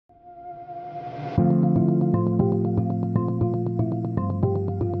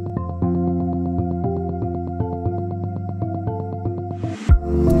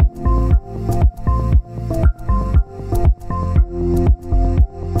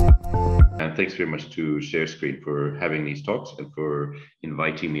thanks very much to ShareScreen for having these talks and for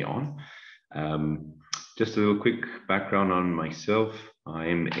inviting me on. Just a little quick background on myself.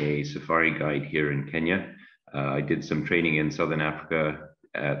 I'm a safari guide here in Kenya. I did some training in Southern Africa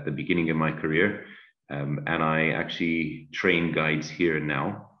at the beginning of my career, and I actually train guides here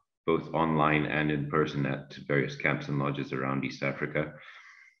now, both online and in person at various camps and lodges around East Africa.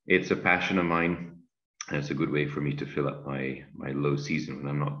 It's a passion of mine, and it's a good way for me to fill up my low season when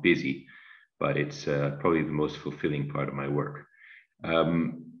I'm not busy, but it's probably the most fulfilling part of my work.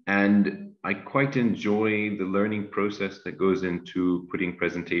 And I quite enjoy the learning process that goes into putting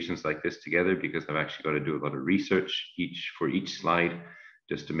presentations like this together, because I've actually got to do a lot of research for each slide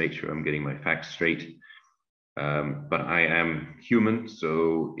just to make sure I'm getting my facts straight. But I am human,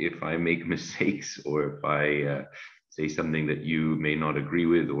 so if I make mistakes or if I say something that you may not agree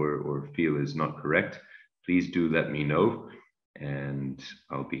with or feel is not correct, please do let me know, and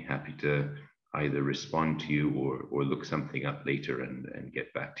I'll be happy to either respond to you or look something up later and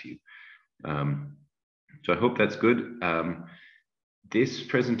get back to you. So I hope that's good. This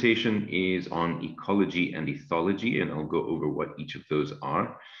presentation is on ecology and ethology, and I'll go over what each of those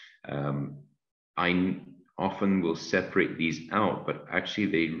are. I often will separate these out, but actually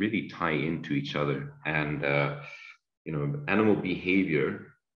they really tie into each other. And you know, animal behavior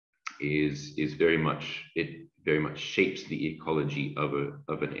is very much shapes the ecology of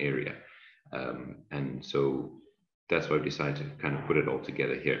an area, and so that's why I've decided to kind of put it all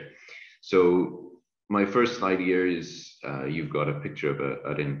together here. So my first slide here is you've got a picture of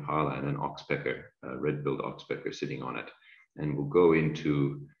an impala and an oxpecker, a red-billed oxpecker sitting on it, and we'll go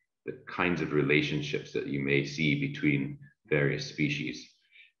into the kinds of relationships that you may see between various species.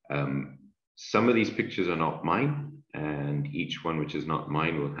 Some of these pictures are not mine, and each one which is not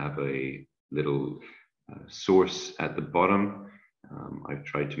mine will have a little source at the bottom. I've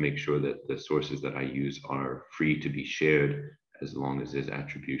tried to make sure that the sources that I use are free to be shared as long as there's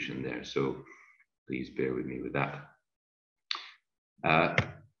attribution there. So please bear with me with that.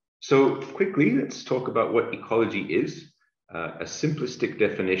 So quickly, let's talk about what ecology is. A simplistic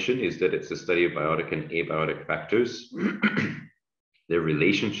definition is that it's the study of biotic and abiotic factors, their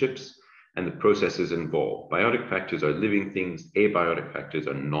relationships, and the processes involved. Biotic factors are living things, abiotic factors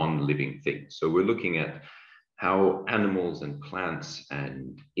are non-living things. So we're looking at how animals and plants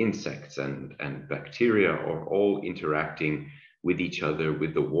and insects and bacteria are all interacting with each other,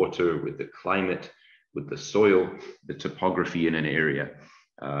 with the water, with the climate, with the soil, the topography in an area,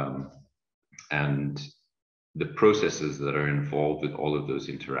 and the processes that are involved with all of those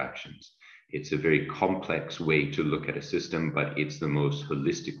interactions. It's a very complex way to look at a system, but it's the most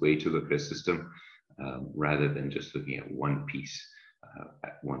holistic way to look at a system, rather than just looking at one piece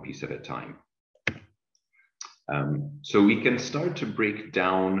at a time. So we can start to break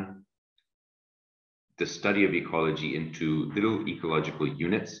down the study of ecology into little ecological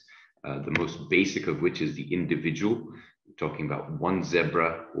units, the most basic of which is the individual. We're talking about one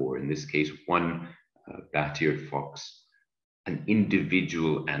zebra, or in this case, one bat-eared fox, an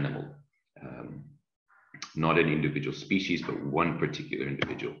individual animal, not an individual species, but one particular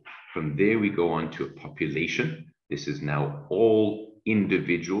individual. From there, we go on to a population. This is now all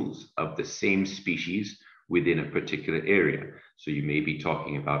individuals of the same species within a particular area. So you may be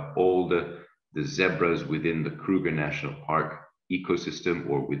talking about all the zebras within the Kruger National Park ecosystem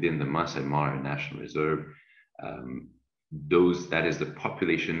or within the Masai Mara National Reserve. That is the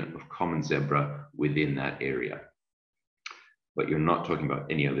population of common zebra within that area. But you're not talking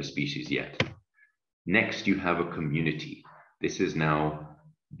about any other species yet. Next, you have a community. This is now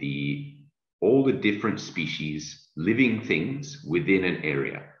all the different species, living things within an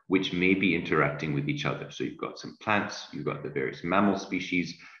area, which may be interacting with each other. So you've got some plants, you've got the various mammal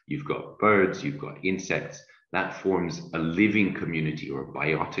species, you've got birds, you've got insects. That forms a living community or a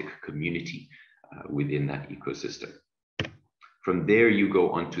biotic community within that ecosystem. From there, you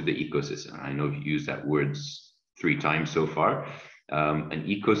go onto the ecosystem. I know you've used that word 3 times so far. An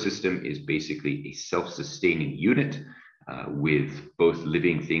ecosystem is basically a self-sustaining unit with both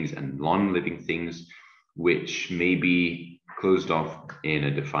living things and non-living things, which may be closed off in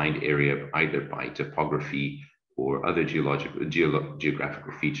a defined area either by topography or other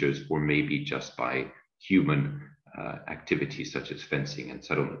geographical features, or maybe just by human activities such as fencing and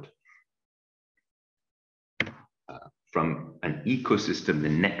settlement. From an ecosystem, the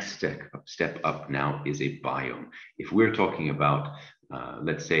next step up now is a biome. If we're talking about,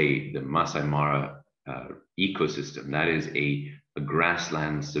 let's say, the Masai Mara ecosystem, that is a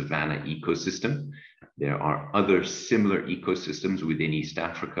grassland savanna ecosystem. There are other similar ecosystems within East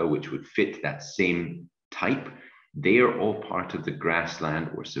Africa which would fit that same type. They are all part of the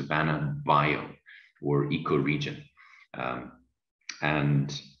grassland or savanna biome or ecoregion.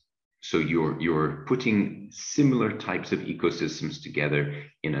 And so you're putting similar types of ecosystems together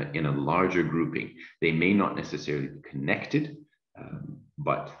in a larger grouping. They may not necessarily be connected,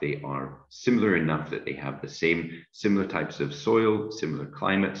 but they are similar enough that they have the similar types of soil, similar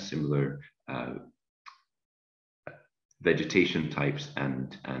climate, similar vegetation types,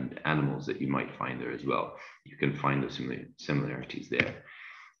 and animals that you might find there as well. You can find those similarities there.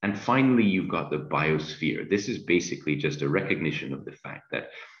 And finally, you've got the biosphere. This is basically just a recognition of the fact that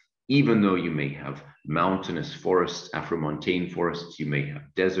even though you may have mountainous forests, Afromontane forests, you may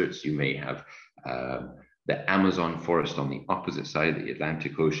have deserts, you may have the Amazon forest on the opposite side of the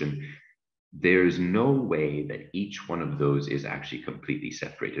Atlantic Ocean, there's no way that each one of those is actually completely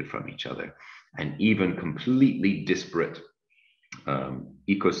separated from each other. And even completely disparate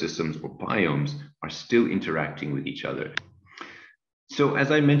ecosystems or biomes are still interacting with each other. So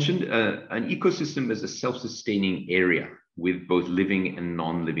as I mentioned, an ecosystem is a self-sustaining area with both living and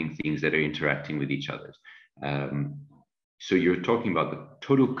non-living things that are interacting with each other. So you're talking about the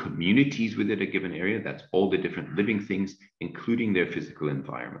total communities within a given area. That's all the different living things, including their physical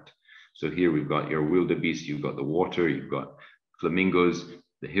environment. So here we've got your wildebeest, you've got the water, you've got flamingos,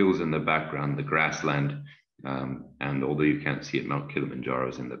 the hills in the background, the grassland, and although you can't see it, Mount Kilimanjaro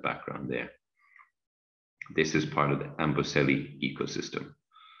is in the background there. This is part of the Amboseli ecosystem.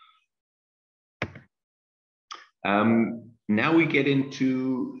 Now we get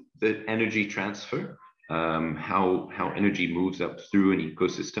into the energy transfer, how energy moves up through an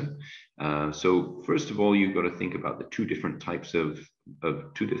ecosystem. So first of all, you've got to think about the two different types of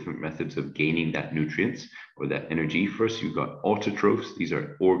two different methods of gaining that nutrients or that energy. First, you've got autotrophs. These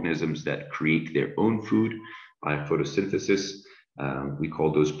are organisms that create their own food by photosynthesis. We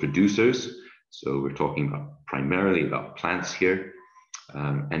call those producers. So we're talking about primarily about plants here.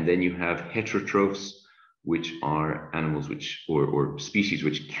 And then you have heterotrophs, which are animals or species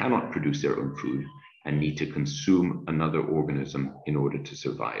which cannot produce their own food and need to consume another organism in order to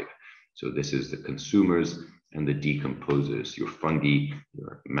survive. So this is the consumers and the decomposers, your fungi,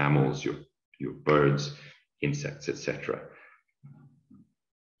 your mammals, your birds, insects, etc.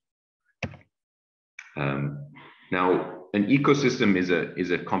 Now, an ecosystem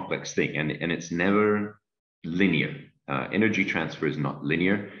is a complex thing, and it's never linear. Energy transfer is not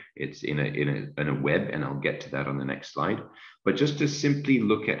linear. It's in a web, and I'll get to that on the next slide. But just to simply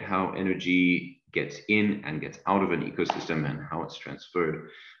look at how energy gets in and gets out of an ecosystem and how it's transferred,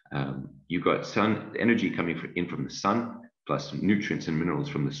 you've got energy coming in from the sun, plus nutrients and minerals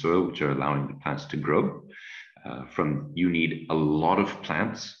from the soil, which are allowing the plants to grow. You need a lot of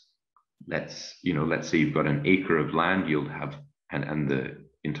plants. Let's say you've got an acre of land, you'll have, and the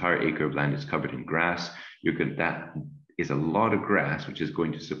entire acre of land is covered in grass. That is a lot of grass, which is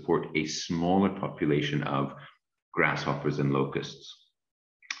going to support a smaller population of grasshoppers and locusts.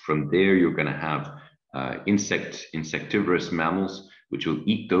 From there, you're going to have insectivorous mammals, which will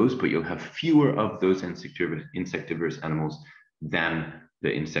eat those, but you'll have fewer of those insectivorous animals than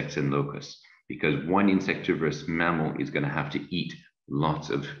the insects and locusts, because one insectivorous mammal is going to have to eat lots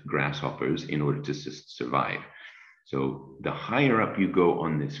of grasshoppers in order to survive. So the higher up you go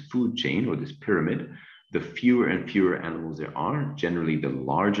on this food chain or this pyramid, the fewer and fewer animals there are. Generally, the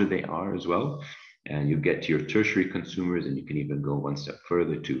larger they are as well. And you get to your tertiary consumers, and you can even go one step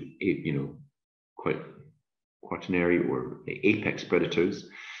further to, quaternary or apex predators.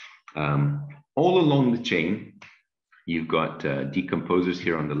 All along the chain, you've got decomposers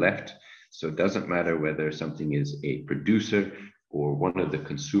here on the left. So it doesn't matter whether something is a producer or one of the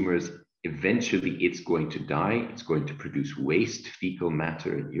consumers, eventually it's going to die. It's going to produce waste, fecal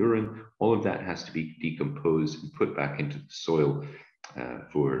matter, and urine. All of that has to be decomposed and put back into the soil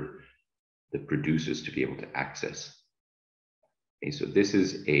for the producers to be able to access. Okay, so this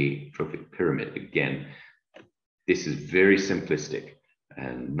is a trophic pyramid. Again, this is very simplistic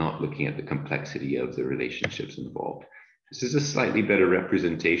and not looking at the complexity of the relationships involved. This is a slightly better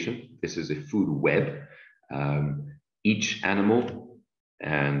representation. This is a food web. Each animal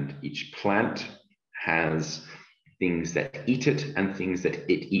and each plant has things that eat it and things that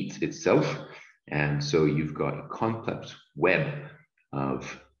it eats itself. And so you've got a complex web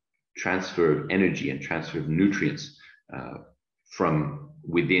of transfer of energy and transfer of nutrients from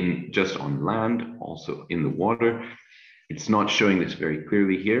within, just on land, also in the water. It's not showing this very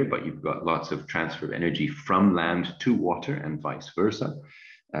clearly here, but you've got lots of transfer of energy from land to water and vice versa,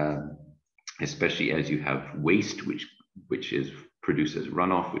 especially as you have waste, which is produced as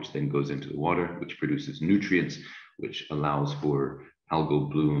runoff, which then goes into the water, which produces nutrients, which allows for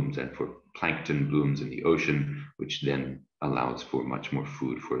algal blooms and for plankton blooms in the ocean, which then allows for much more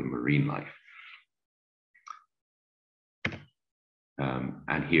food for the marine life.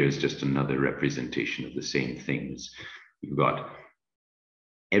 And here's just another representation of the same things. You've got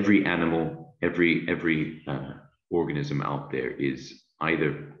every animal, every organism out there is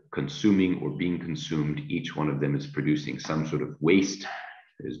either consuming or being consumed. Each one of them is producing some sort of waste.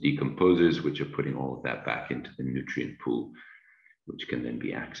 There's decomposers, which are putting all of that back into the nutrient pool, which can then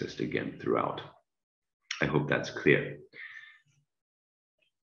be accessed again throughout. I hope that's clear.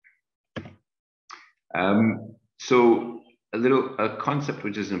 So a concept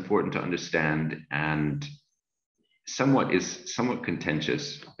which is important to understand and somewhat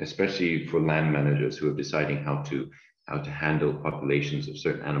contentious, especially for land managers who are deciding how to handle populations of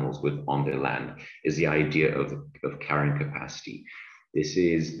certain animals on their land, is the idea of carrying capacity. This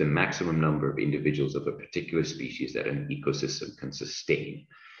is the maximum number of individuals of a particular species that an ecosystem can sustain.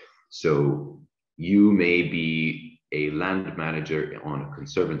 So you may be a land manager on a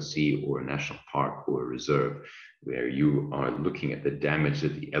conservancy or a national park or a reserve, where you are looking at the damage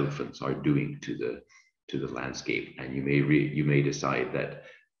that the elephants are doing to the landscape, and you may decide that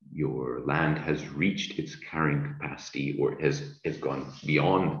your land has reached its carrying capacity or has gone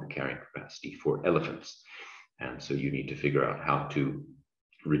beyond the carrying capacity for elephants. And so you need to figure out how to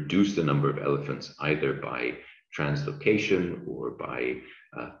reduce the number of elephants, either by translocation or by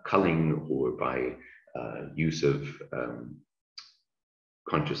culling or by use of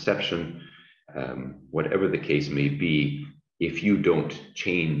contraception, whatever the case may be. If you don't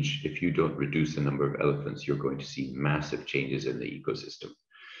reduce the number of elephants, you're going to see massive changes in the ecosystem.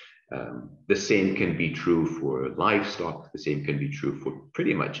 The same can be true for livestock. The same can be true for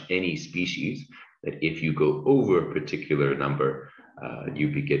pretty much any species, that if you go over a particular number, you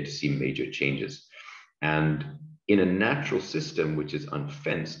begin to see major changes. And in a natural system which is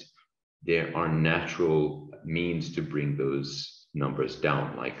unfenced, there are natural means to bring those numbers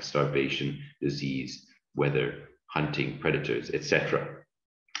down, like starvation, disease, weather, hunting, predators, etc.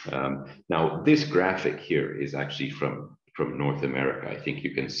 Now, this graphic here is actually from North America. I think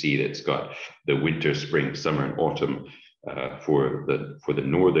you can see that it's got the winter, spring, summer, and autumn for the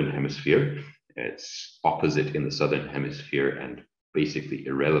northern hemisphere. It's opposite in the southern hemisphere and basically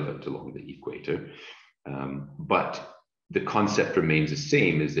irrelevant along the equator. But the concept remains the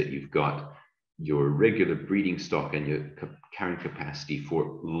same, is that you've got your regular breeding stock and your carrying capacity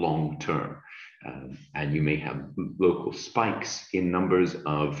for long term. And you may have local spikes in numbers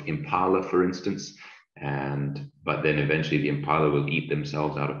of impala, for instance, but then eventually the impala will eat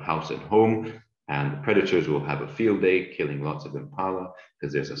themselves out of house and home, and the predators will have a field day killing lots of impala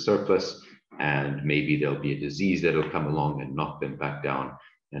because there's a surplus, and maybe there'll be a disease that'll come along and knock them back down,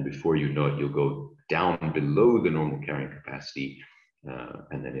 and before you know it, you'll go down below the normal carrying capacity,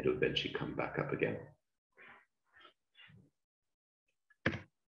 and then it'll eventually come back up again.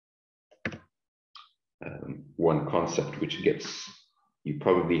 One concept which you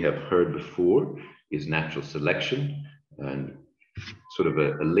probably have heard before is natural selection, and sort of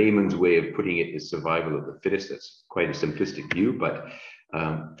a layman's way of putting it is survival of the fittest. That's quite a simplistic view, but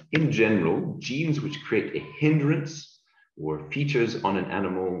in general, genes which create a hindrance or features on an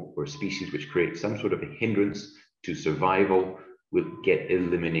animal or species which create some sort of a hindrance to survival will get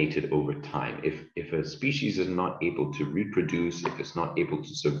eliminated over time. If a species is not able to reproduce, if it's not able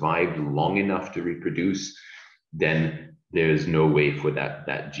to survive long enough to reproduce, then there's no way for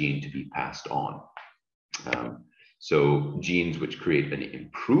that gene to be passed on. So genes which create an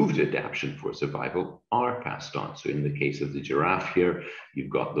improved adaptation for survival are passed on. So in the case of the giraffe here, you've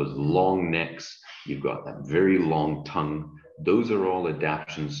got those long necks, you've got that very long tongue. Those are all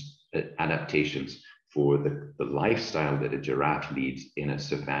adaptations for the lifestyle that a giraffe leads in a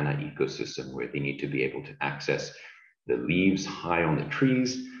savanna ecosystem, where they need to be able to access the leaves high on the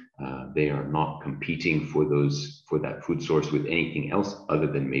trees. They are not competing for that food source with anything else other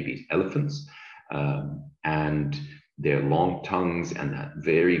than maybe elephants. And their long tongues and that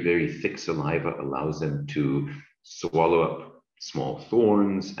very, very thick saliva allows them to swallow up small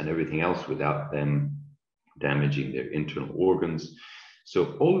thorns and everything else without them damaging their internal organs.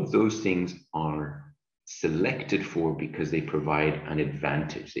 So all of those things are selected for because they provide an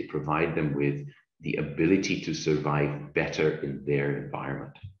advantage. They provide them with the ability to survive better in their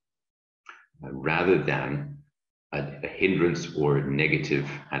environment, rather than a hindrance or negative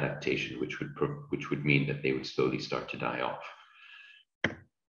adaptation, which would mean that they would slowly start to die off.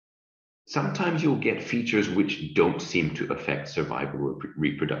 Sometimes you'll get features which don't seem to affect survival or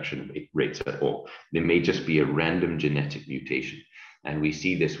reproduction rates at all. They may just be a random genetic mutation. And we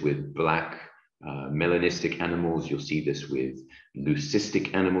see this with black Melanistic animals, you'll see this with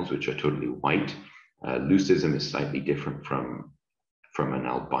leucistic animals, which are totally white. Leucism is slightly different from an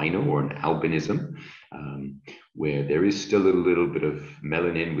albino or an albinism, where there is still a little bit of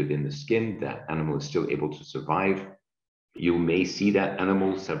melanin within the skin. That animal is still able to survive. You may see that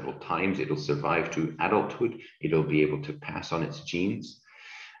animal several times. It'll survive to adulthood. It'll be able to pass on its genes.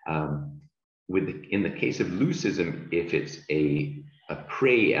 In the case of leucism, if it's a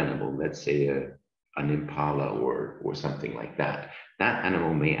prey animal, let's say an impala or something like that, that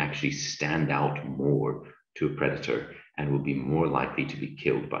animal may actually stand out more to a predator and will be more likely to be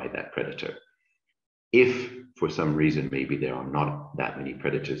killed by that predator. If for some reason maybe there are not that many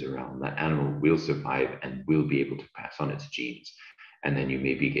predators around, that animal will survive and will be able to pass on its genes. And then you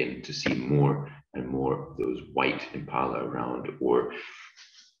may begin to see more and more of those white impala around. Or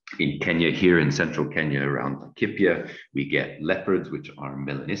in Kenya, here in central Kenya around Laikipia, we get leopards, which are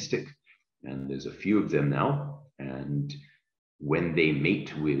melanistic, and there's a few of them now. And when they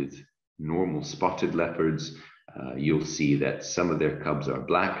mate with normal spotted leopards, you'll see that some of their cubs are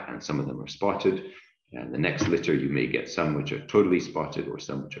black and some of them are spotted. And the next litter, you may get some which are totally spotted or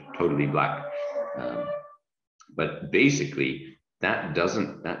some which are totally black. But basically, that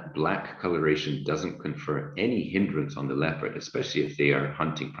black coloration doesn't confer any hindrance on the leopard, especially if they are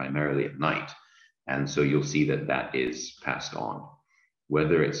hunting primarily at night. And so you'll see that that is passed on.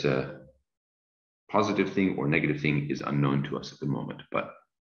 Whether it's a positive thing or negative thing is unknown to us at the moment, but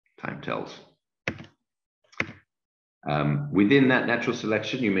time tells. Within that natural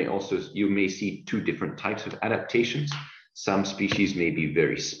selection, you may see two different types of adaptations. Some species may be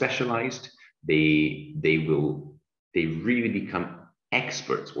very specialized. They really become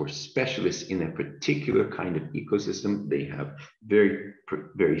experts or specialists in a particular kind of ecosystem. They have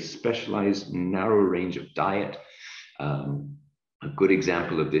very specialized, narrow range of diet. A good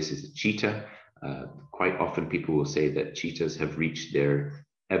example of this is a cheetah. Quite often people will say that cheetahs have reached their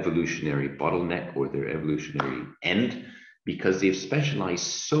evolutionary bottleneck or their evolutionary end because they've specialized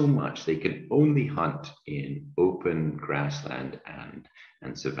so much. They can only hunt in open grassland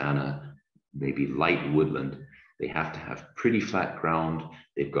and savanna, maybe light woodland. They have to have pretty flat ground.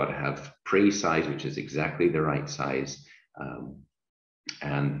 They've got to have prey size, which is exactly the right size.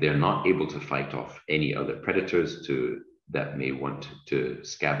 And they're not able to fight off any other predators that may want to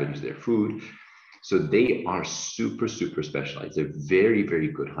scavenge their food. So they are super, super specialized. They're very, very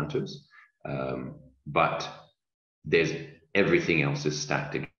good hunters, but everything else is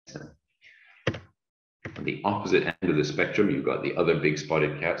stacked against them. On the opposite end of the spectrum, you've got the other big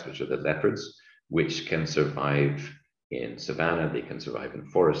spotted cats, which are the leopards, which can survive in savanna. They can survive in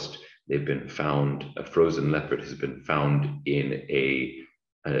forest. They've been found, a frozen leopard has been found in a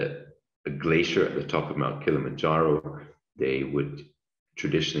glacier at the top of Mount Kilimanjaro. They would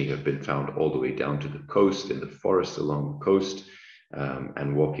traditionally have been found all the way down to the coast, in the forest along the coast,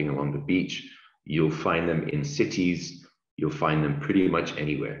 and walking along the beach. You'll find them in cities. You'll find them pretty much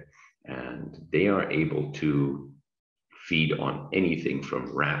anywhere. And they are able to feed on anything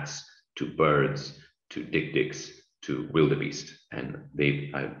from rats to birds to dik-diks to wildebeest, and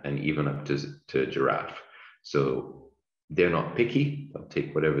even up to giraffe. So they're not picky. They'll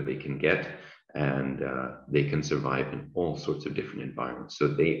take whatever they can get, and they can survive in all sorts of different environments. So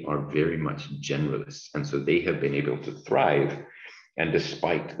they are very much generalists, and so they have been able to thrive. And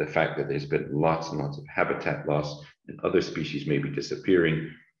despite the fact that there's been lots and lots of habitat loss and other species may be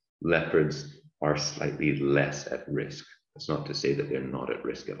disappearing, leopards are slightly less at risk. That's not to say that they're not at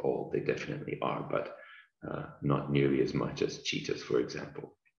risk at all. They definitely are, but not nearly as much as cheetahs, for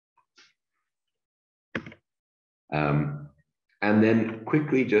example. And then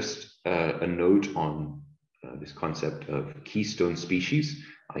quickly, just a note on this concept of keystone species.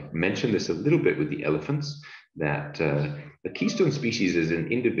 I mentioned this a little bit with the elephants, that the keystone species is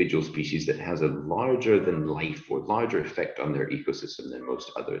an individual species that has a larger than life or larger effect on their ecosystem than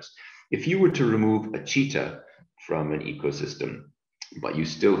most others. If you were to remove a cheetah from an ecosystem, but you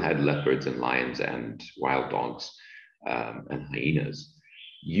still had leopards and lions and wild dogs and hyenas,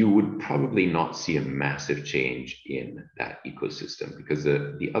 you would probably not see a massive change in that ecosystem, because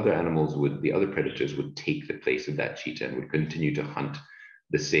the other predators would take the place of that cheetah and would continue to hunt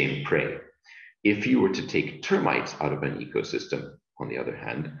the same prey. If you were to take termites out of an ecosystem, on the other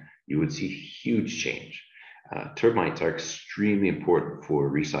hand, you would see huge change. Termites are extremely important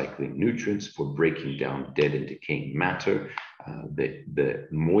for recycling nutrients, for breaking down dead and decaying matter. The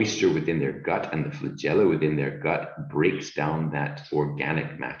moisture within their gut and the flagella within their gut breaks down that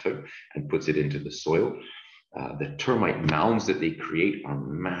organic matter and puts it into the soil. The termite mounds that they create are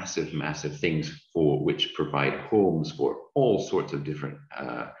massive, massive things which provide homes for all sorts of different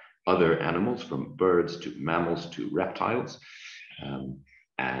other animals, from birds to mammals to reptiles.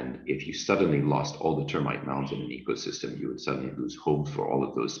 And if you suddenly lost all the termite mounds in an ecosystem, you would suddenly lose homes for all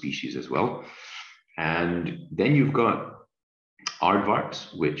of those species as well. And then you've got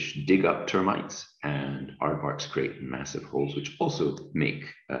aardvarks, which dig up termites, and aardvarks create massive holes, which also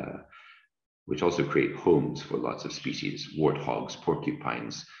create homes for lots of species: warthogs,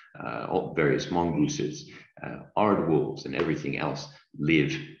 porcupines, all various mongooses, aardwolves, and everything else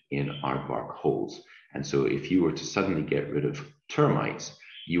live in aardvark holes. And so if you were to suddenly get rid of termites,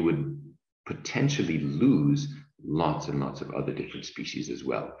 you would potentially lose lots and lots of other different species as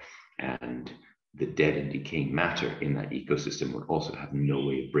well. And the dead and decaying matter in that ecosystem would also have no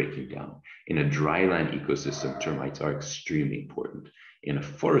way of breaking down. In a dryland ecosystem, termites are extremely important. In a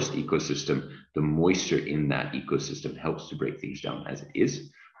forest ecosystem, the moisture in that ecosystem helps to break things down as it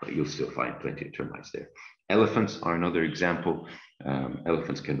is, but you'll still find plenty of termites there. Elephants are another example.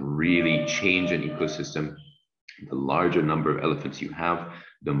 Elephants can really change an ecosystem. The larger number of elephants you have,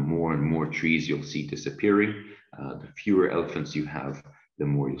 the more and more trees you'll see disappearing. The fewer elephants you have, the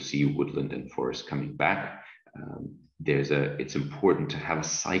more you'll see woodland and forest coming back. It's important to have a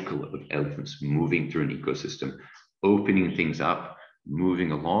cycle of elephants moving through an ecosystem, opening things up,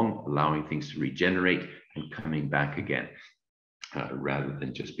 moving along, allowing things to regenerate, and coming back again, rather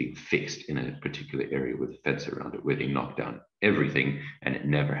than just being fixed in a particular area with a fence around it, where they knock down everything and it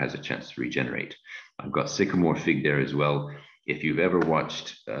never has a chance to regenerate. I've got sycamore fig there as well. If you've ever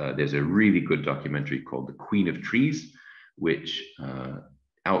watched, there's a really good documentary called The Queen of Trees, which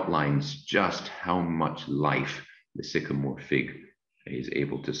outlines just how much life the sycamore fig is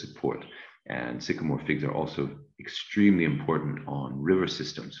able to support. And sycamore figs are also extremely important on river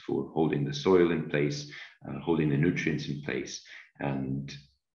systems for holding the soil in place, holding the nutrients in place, and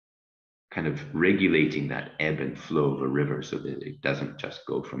kind of regulating that ebb and flow of a river so that it doesn't just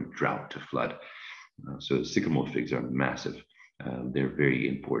go from drought to flood. So sycamore figs are massive. They're very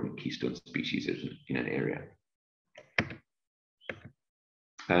important keystone species in an area.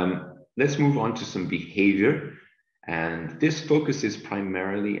 Let's move on to some behavior. And this focuses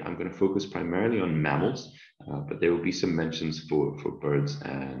primarily, I'm going to focus primarily on mammals, but there will be some mentions for birds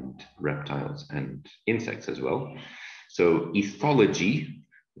and reptiles and insects as well. So ethology,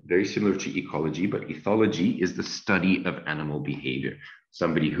 very similar to ecology, but ethology is the study of animal behavior.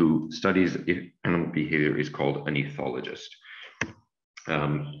 Somebody who studies animal behavior is called an ethologist.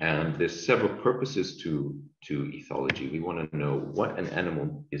 And there's several purposes to ethology. We want to know what an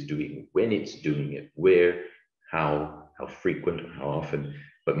animal is doing, when it's doing it, where, how frequent, how often,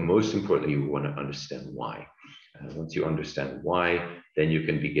 but most importantly, we want to understand why. Once you understand why, then you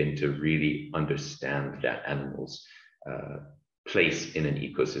can begin to really understand that animal's place in an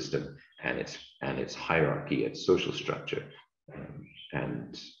ecosystem and its hierarchy, its social structure,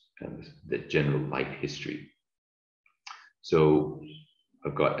 and the general life history. So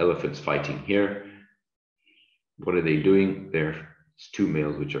I've got elephants fighting here. What are they doing? There's two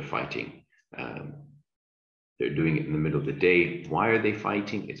males which are fighting. They're doing it in the middle of the day. Why are they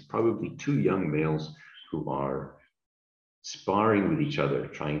fighting? It's probably two young males who are sparring with each other,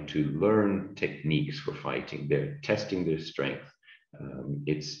 trying to learn techniques for fighting. They're testing their strength.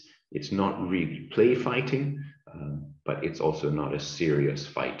 It's not really play fighting, but it's also not a serious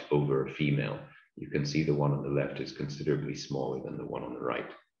fight over a female. You can see the one on the left is considerably smaller than the one on the right,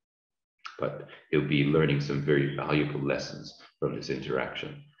 but he'll be learning some very valuable lessons from this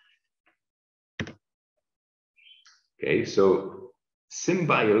interaction. Okay, so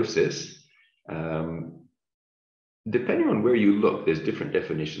symbiosis, depending on where you look, there's different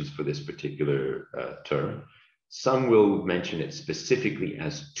definitions for this particular term. Some will mention it specifically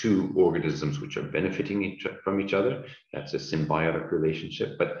as two organisms which are benefiting from each other. That's a symbiotic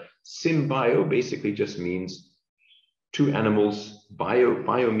relationship. But symbio basically just means two animals.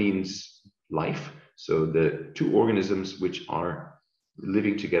 Bio means life. So the two organisms which are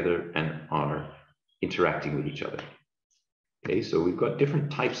living together and are interacting with each other. Okay, so we've got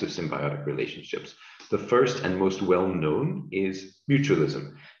different types of symbiotic relationships. The first and most well-known is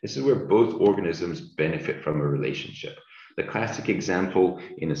mutualism. This is where both organisms benefit from a relationship. The classic example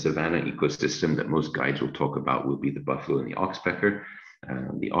in a savanna ecosystem that most guides will talk about will be the buffalo and the oxpecker.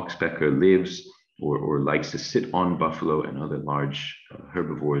 The oxpecker lives or likes to sit on buffalo and other large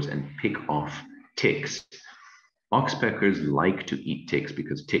herbivores and pick off ticks. Oxpeckers like to eat ticks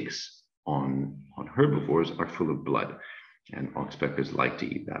because ticks on herbivores are full of blood. And oxpeckers like to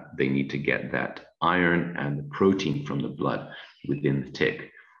eat that. They need to get that iron and the protein from the blood within the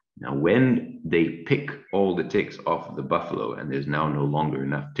tick. Now, when they pick all the ticks off of the buffalo and there's now no longer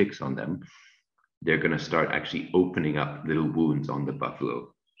enough ticks on them, they're going to start actually opening up little wounds on the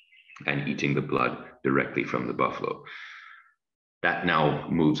buffalo. and eating the blood directly from the buffalo. That now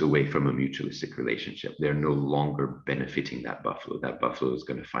moves away from a mutualistic relationship. They're no longer benefiting that buffalo. That buffalo is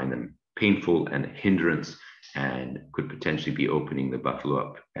going to find them painful and a hindrance, and could potentially be opening the buffalo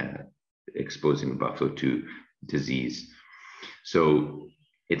up, exposing the buffalo to disease. So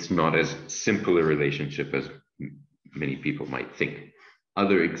it's not as simple a relationship as many people might think.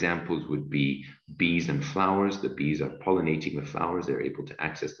 Other examples would be bees and flowers. The bees are pollinating the flowers. They're able to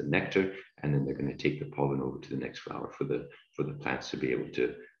access the nectar, and then they're going to take the pollen over to the next flower for the plants to be able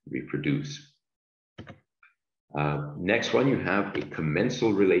to reproduce. Next one, you have a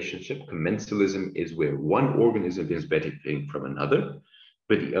commensal relationship. Commensalism is where one organism is benefiting from another,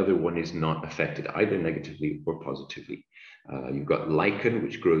 but the other one is not affected either negatively or positively. You've got lichen,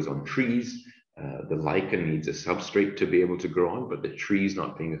 which grows on trees. The lichen needs a substrate to be able to grow on, but the tree is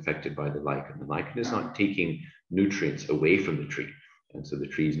not being affected by the lichen. The lichen is not taking nutrients away from the tree, and so the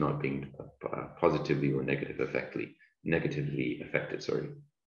tree is not being positively or negatively affected. Sorry.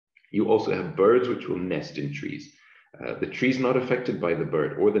 You also have birds which will nest in trees. The tree is not affected by the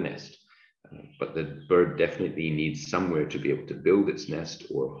bird or the nest, but the bird definitely needs somewhere to be able to build its nest,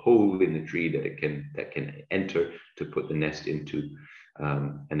 or a hole in the tree that it can enter to put the nest into.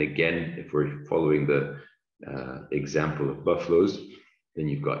 And again, if we're following the example of buffaloes, then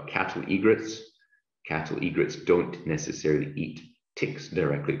you've got cattle egrets. Cattle egrets don't necessarily eat ticks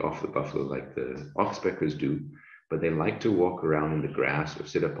directly off the buffalo like the oxpeckers do, but they like to walk around in the grass or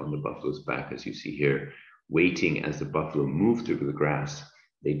sit up on the buffalo's back, as you see here, waiting as the buffalo moves through the grass.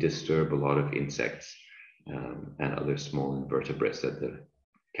 They disturb a lot of insects and other small invertebrates that the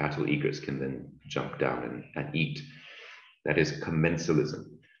cattle egrets can then jump down and eat. That is commensalism.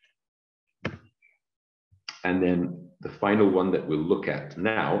 And then the final one that we'll look at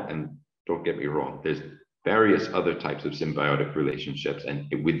now, and don't get me wrong, there's various other types of symbiotic relationships, and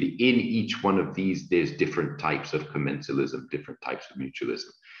within each one of these, there's different types of commensalism, different types of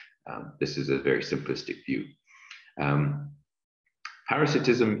mutualism. This is a very simplistic view.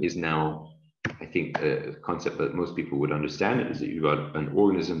 Parasitism is now, I think, a concept that most people would understand, is that you've got an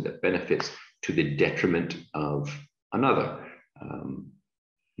organism that benefits to the detriment of another.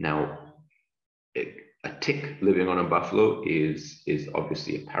 Now, a tick living on a buffalo is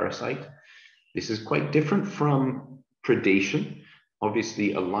obviously a parasite. This is quite different from predation.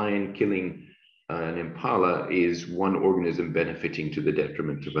 Obviously, a lion killing an impala is one organism benefiting to the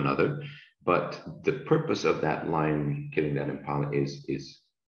detriment of another, but the purpose of that lion killing that impala is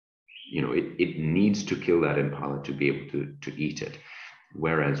you know, it needs to kill that impala to be able to eat it.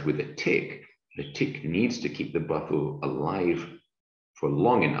 Whereas with a tick, the tick needs to keep the buffalo alive for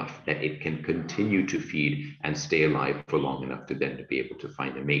long enough that it can continue to feed and stay alive for long enough to then to be able to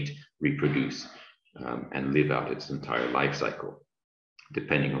find a mate, reproduce, and live out its entire life cycle.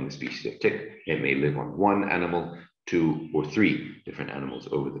 Depending on the species of tick, it may live on one animal, 2 or 3 different animals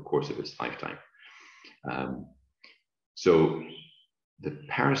over the course of its lifetime. So the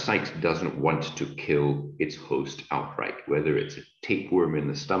parasite doesn't want to kill its host outright, whether it's a tapeworm in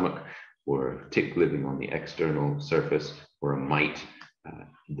the stomach, or a tick living on the external surface, or a mite.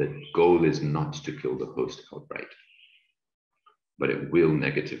 The goal is not to kill the host outright, but it will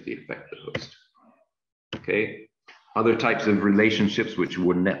negatively affect the host. Okay. Other types of relationships which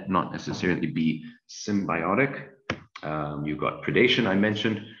would not necessarily be symbiotic. You've got predation, I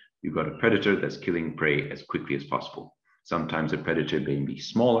mentioned. You've got a predator that's killing prey as quickly as possible. Sometimes a predator may be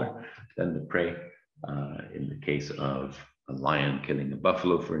smaller than the prey. In the case of a lion killing a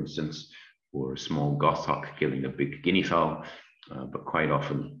buffalo, for instance, or a small goshawk killing a big guinea fowl, but quite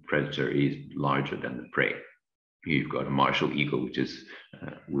often the predator is larger than the prey. You've got a martial eagle, which is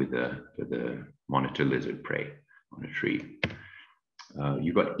with a monitor lizard prey on a tree.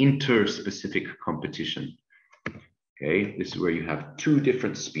 You've got interspecific competition. Okay, this is where you have 2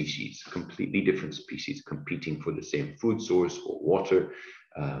 different species, completely different species, competing for the same food source or water.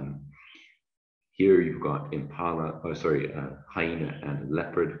 Here you've got hyena and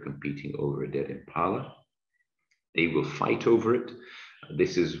leopard competing over a dead impala. They will fight over it.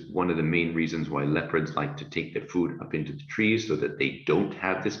 This is one of the main reasons why leopards like to take their food up into the trees, so that they don't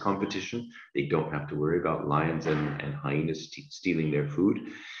have this competition. They don't have to worry about lions and hyenas stealing their food.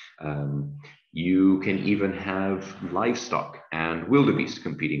 You can even have livestock and wildebeest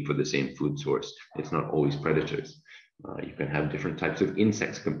competing for the same food source. It's not always predators. You can have different types of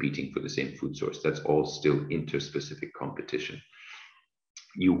insects competing for the same food source. That's all still interspecific competition.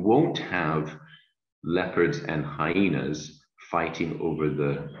 You won't have leopards and hyenas fighting over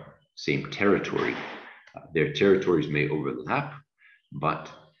the same territory. Their territories may overlap,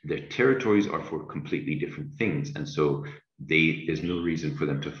 but their territories are for completely different things. And so there's no reason for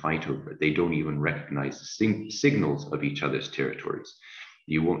them to fight over it. They don't even recognize the signals of each other's territories.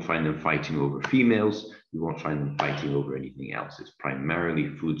 You won't find them fighting over females. You won't find them fighting over anything else. It's primarily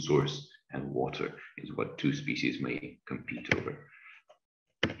food source and water is what two species may compete over.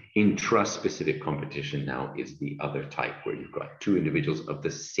 Intraspecific competition now is the other type, where you've got two individuals of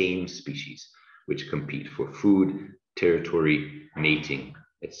the same species which compete for food, territory, mating,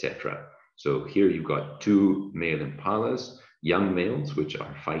 etc. So here you've got two male impalas, young males, which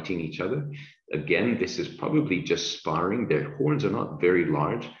are fighting each other. Again, this is probably just sparring. Their horns are not very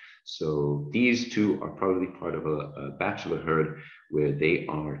large. So these two are probably part of a bachelor herd where they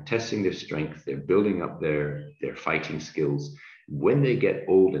are testing their strength. They're building up their fighting skills. When they get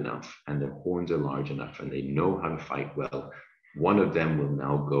old enough and their horns are large enough and they know how to fight well, one of them will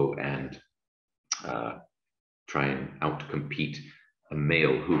now go and try and outcompete a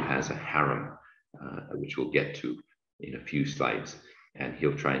male who has a harem, which we'll get to in a few slides, and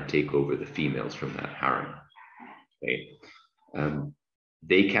he'll try and take over the females from that harem. Okay.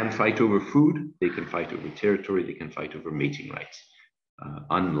 They can fight over food, they can fight over territory, they can fight over mating rights,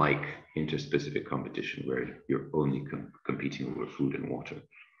 unlike interspecific competition where you're only competing over food and water.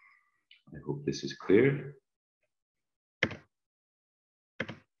 I hope this is clear.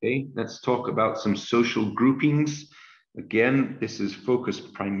 Okay, let's talk about some social groupings. Again, this is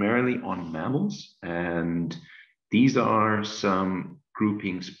focused primarily on mammals, and these are some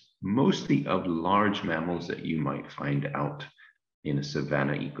groupings mostly of large mammals that you might find out in a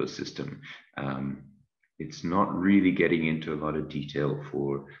savanna ecosystem. It's not really getting into a lot of detail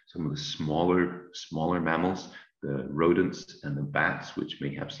for some of the smaller mammals, the rodents and the bats, which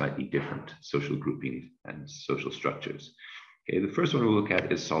may have slightly different social groupings and social structures. Okay, the first one we'll look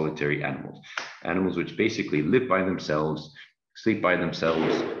at is solitary animals. Animals which basically live by themselves, sleep by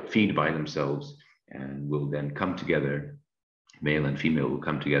themselves, feed by themselves, and will then come together. Male and female will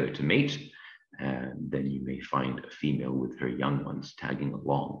come together to mate, and then you may find a female with her young ones tagging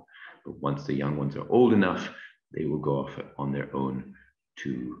along. But once the young ones are old enough, they will go off on their own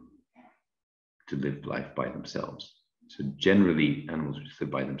to live life by themselves. So generally, animals which live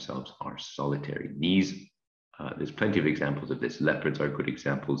by themselves are solitary. There's plenty of examples of this. Leopards are good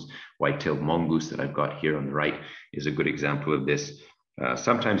examples. White-tailed mongoose that I've got here on the right is a good example of this.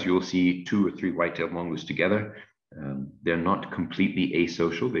 Sometimes you will see 2 or 3 white-tailed mongoose together. They're not completely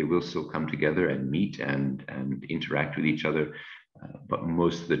asocial. They will still come together and meet and interact with each other. But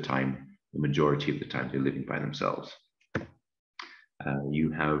most of the time, the majority of the time, they're living by themselves.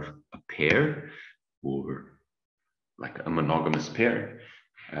 You have a pair, or like a monogamous pair.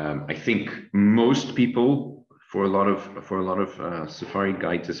 I think most people, for a lot of safari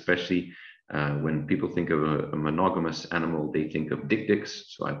guides, especially when people think of a monogamous animal, they think of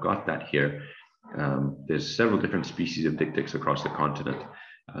dik-diks. So I've got that here. There's several different species of dik-diks across the continent.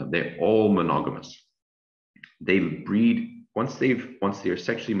 They're all monogamous. They breed once they are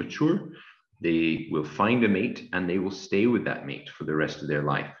sexually mature. They will find a mate and they will stay with that mate for the rest of their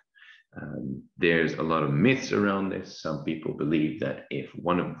life. There's a lot of myths around this. Some people believe that if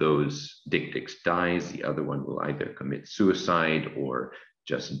one of those dik-diks dies, the other one will either commit suicide or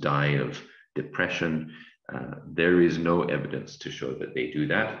just die of depression. There is no evidence to show that they do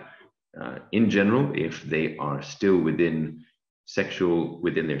that. In general, if they are still within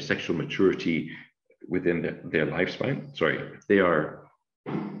their sexual maturity, within their lifespan, if they are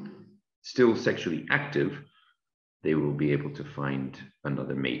still sexually active, they will be able to find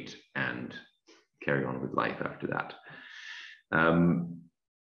another mate and carry on with life after that.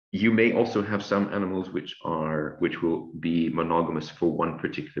 You may also have some animals which will be monogamous for one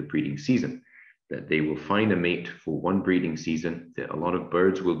particular breeding season, that they will find a mate for one breeding season. A lot of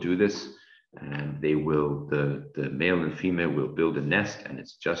birds will do this, and they will, the male and female will build a nest, and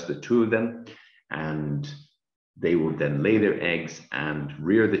it's just the two of them, and they will then lay their eggs and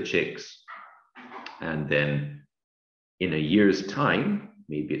rear the chicks, and then in a year's time,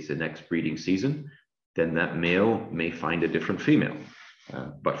 maybe it's the next breeding season, then that male may find a different female.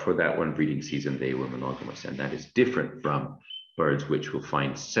 But for that one breeding season, they were monogamous. And that is different from birds which will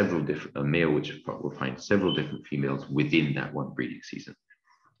find a male which will find several different females within that one breeding season.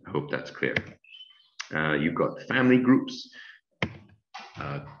 I hope that's clear. You've got family groups.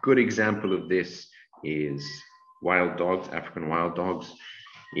 A good example of this is wild dogs, African wild dogs.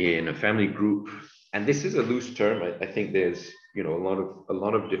 In a family group, and this is a loose term. I think there's a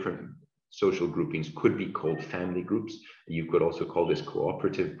lot of different social groupings could be called family groups. You could also call this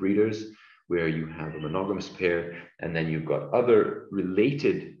cooperative breeders, where you have a monogamous pair, and then you've got other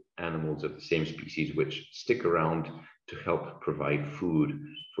related animals of the same species which stick around to help provide food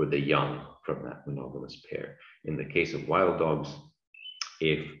for the young from that monogamous pair. In the case of wild dogs,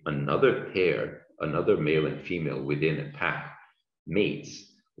 if another pair, another male and female within a pack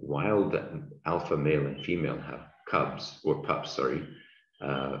mates, while the alpha male and female have cubs or pups,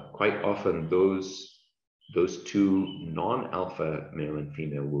 quite often those two non-alpha male and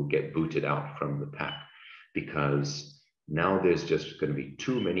female will get booted out from the pack, because now there's just going to be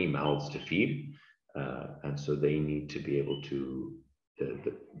too many mouths to feed, and so they need to be able to,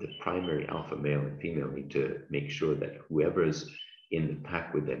 the primary alpha male and female need to make sure that whoever's in the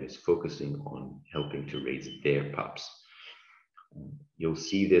pack with them is focusing on helping to raise their pups. You'll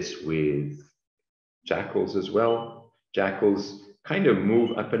see this with jackals as well. Jackals kind of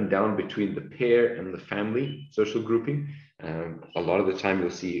move up and down between the pair and the family social grouping. A lot of the time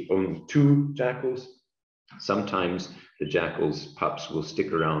you'll see only 2 jackals. Sometimes the jackal's pups will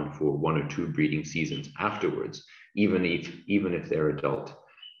stick around for 1 or 2 breeding seasons afterwards, even if they're adult,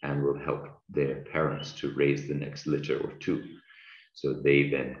 and will help their parents to raise the next litter or 2. So they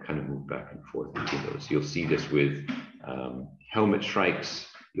then kind of move back and forth between those. You'll see this with helmet shrikes.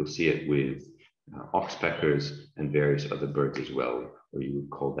 You'll see it with oxpeckers and various other birds as well, or you would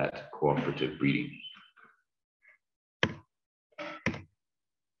call that cooperative breeding.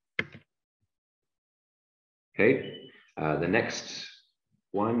 Okay, the next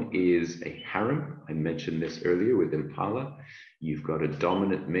one is a harem. I mentioned this earlier with impala. You've got a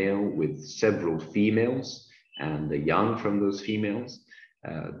dominant male with several females and the young from those females.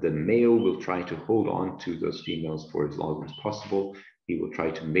 The male will try to hold on to those females for as long as possible. He will try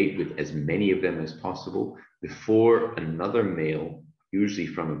to mate with as many of them as possible before another male, usually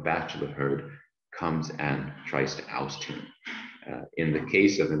from a bachelor herd, comes and tries to oust him. In the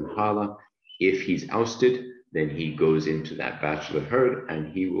case of impala, if he's ousted, then he goes into that bachelor herd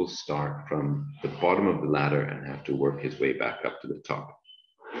and he will start from the bottom of the ladder and have to work his way back up to the top.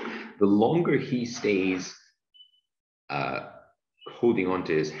 The longer he stays holding on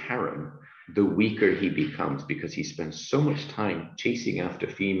to his harem, the weaker he becomes, because he spends so much time chasing after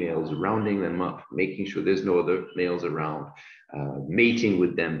females, rounding them up, making sure there's no other males around, mating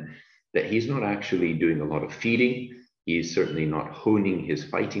with them, that he's not actually doing a lot of feeding. He's certainly not honing his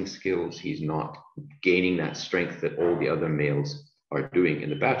fighting skills. He's not gaining that strength that all the other males are doing in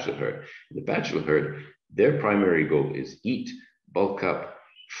the bachelor herd. In the bachelor herd, their primary goal is eat, bulk up,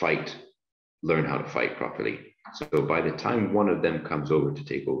 fight, learn how to fight properly. So by the time one of them comes over to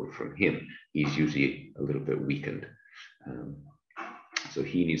take over from him, he's usually a little bit weakened. So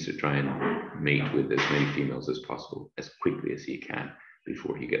he needs to try and mate with as many females as possible, as quickly as he can,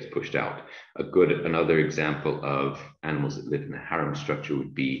 before he gets pushed out. Another example of animals that live in a harem structure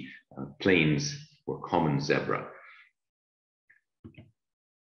would be plains or common zebra.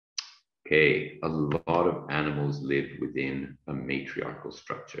 Okay, a lot of animals live within a matriarchal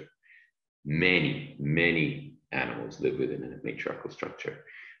structure. Many animals live within a matriarchal structure.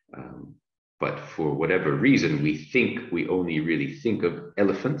 But for whatever reason, we only really think of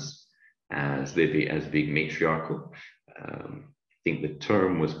elephants as being matriarchal. I think the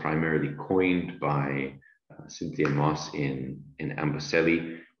term was primarily coined by Cynthia Moss in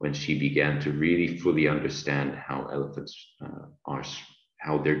Amboseli, when she began to really fully understand how elephants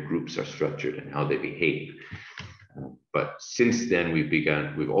how their groups are structured and how they behave. But since then,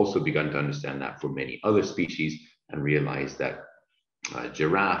 we've also begun to understand that for many other species, and realize that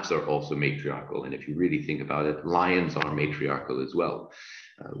giraffes are also matriarchal. And if you really think about it, lions are matriarchal as well,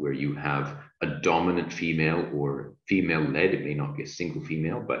 where you have a dominant female or female-led. It may not be a single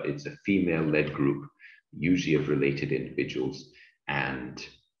female, but it's a female-led group, usually of related individuals. And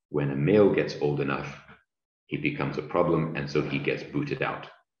when a male gets old enough, he becomes a problem, and so he gets booted out.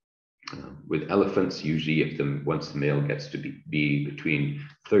 With elephants, usually once the male gets to be between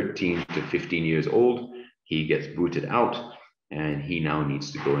 13 to 15 years old, he gets booted out, and he now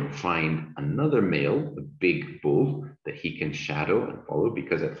needs to go and find another male, a big bull, that he can shadow and follow,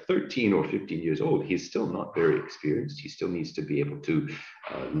 because at 13 or 15 years old, he's still not very experienced. He still needs to be able to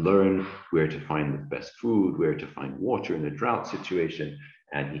learn where to find the best food, where to find water in a drought situation,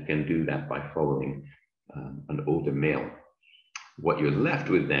 and he can do that by following an older male. What you're left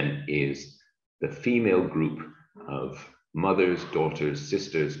with then is the female group of mothers, daughters,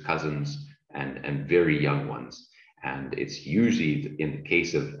 sisters, cousins, and very young ones. And it's usually, in the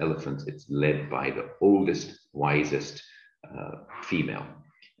case of elephants, it's led by the oldest, wisest female.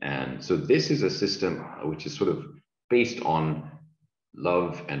 And so this is a system which is sort of based on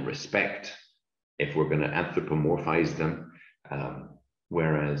love and respect, if we're going to anthropomorphize them.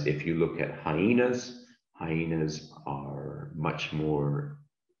 Whereas if you look at hyenas are much more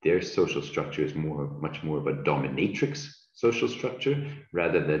their social structure is much more of a dominatrix social structure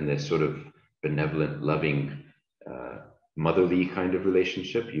rather than this sort of benevolent, loving, motherly kind of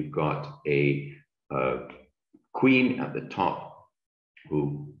relationship. You've got a queen at the top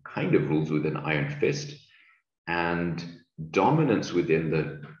who kind of rules with an iron fist, and dominance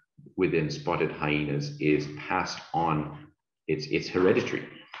within spotted hyenas is passed on. It's hereditary.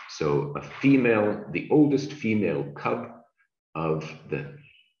 So a female, the oldest female cub of the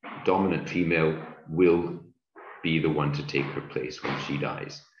dominant female will be the one to take her place when she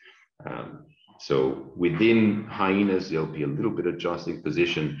dies. So within hyenas, there'll be a little bit of jostling for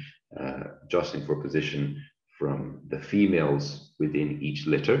position from the females within each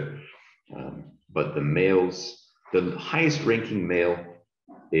litter. But the males, the highest ranking male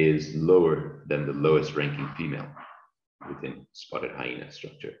is lower than the lowest ranking female within spotted hyena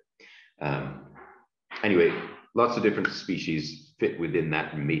structure. Anyway, lots of different species fit within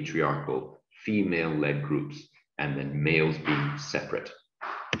that matriarchal female-led groups, and then males being separate.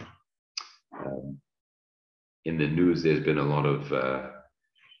 In the news, there's been a lot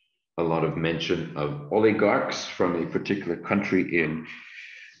of mention of oligarchs from a particular country in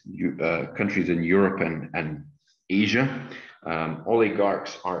countries in Europe and Asia.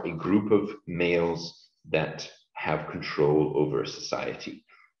 Oligarchs are a group of males that have control over society.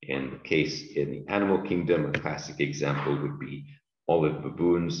 In the case in the animal kingdom, a classic example would be olive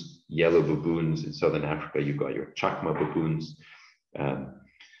baboons, yellow baboons. In southern Africa, you've got your chacma baboons.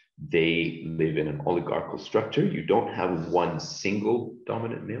 They live in an oligarchical structure. You don't have one single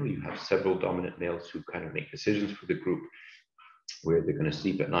dominant male. You have several dominant males who kind of make decisions for the group, where they're going to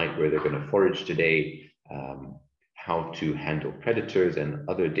sleep at night, where they're going to forage today, how to handle predators and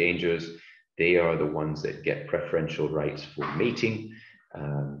other dangers. They are the ones that get preferential rights for mating,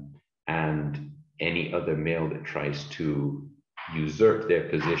 and any other male that tries to usurp their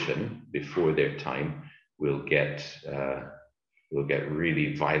position before their time will get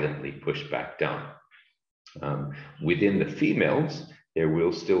really violently pushed back down. Within the females, there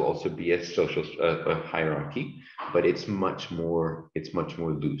will still also be a social hierarchy, but it's much more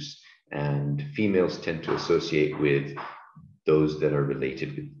loose, and females tend to associate with those that are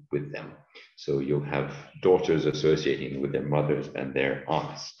related with them. So you'll have daughters associating with their mothers and their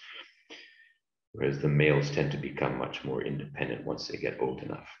aunts, whereas the males tend to become much more independent once they get old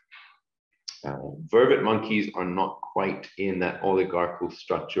enough. Vervet monkeys are not quite in that oligarchical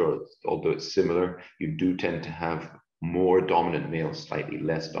structure, although it's similar. You do tend to have more dominant males, slightly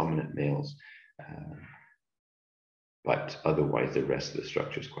less dominant males, but otherwise the rest of the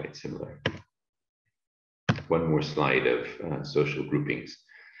structure is quite similar. One more slide of social groupings.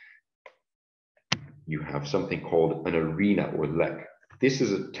 You have something called an arena or lek. This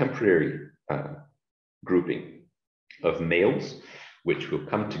is a temporary grouping of males which will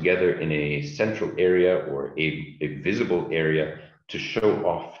come together in a central area or a visible area to show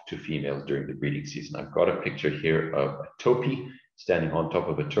off to females during the breeding season. I've got a picture here of a topi standing on top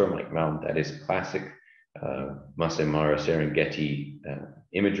of a termite mound. That is classic Masai Mara Serengeti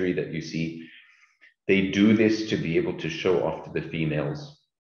imagery that you see. They do this to be able to show off to the females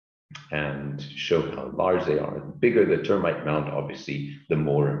and show how large they are. The bigger the termite mound, obviously, the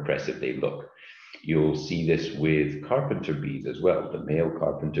more impressive they look. You'll see this with carpenter bees as well. The male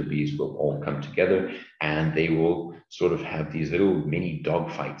carpenter bees will all come together, and they will sort of have these little mini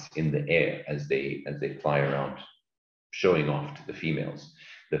dog fights in the air as they fly around, showing off to the females.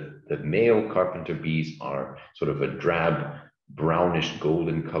 The male carpenter bees are sort of a drab, brownish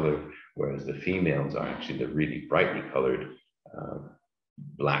golden color, whereas the females are actually the really brightly colored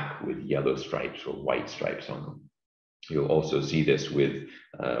black with yellow stripes or white stripes on them. You'll also see this with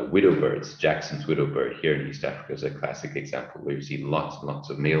widow birds. Jackson's widow bird here in East Africa is a classic example where you see lots and lots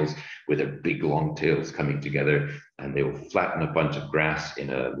of males with their big long tails coming together, and they will flatten a bunch of grass in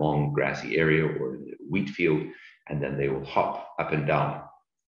a long grassy area or in a wheat field, and then they will hop up and down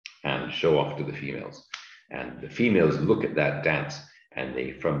and show off to the females. And the females look at that dance, and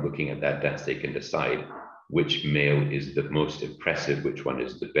from looking at that dance, they can decide which male is the most impressive, which one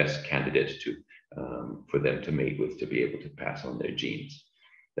is the best candidate for them to mate with, to be able to pass on their genes.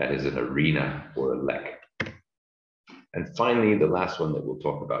 That is an arena or a lek. And finally, the last one that we'll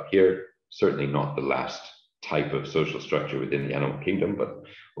talk about here, certainly not the last type of social structure within the animal kingdom, but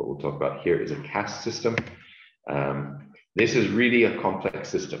what we'll talk about here is a caste system. This is really a complex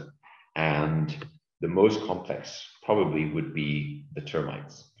system, and the most complex probably would be the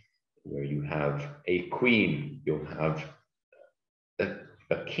termites, where you have a queen, you'll have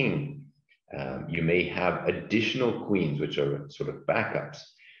a king. You may have additional queens, which are sort of backups.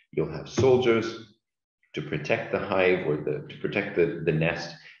 You'll have soldiers to protect the hive or to protect the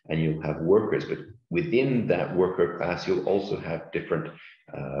nest, and you'll have workers, but within that worker class, you'll also have different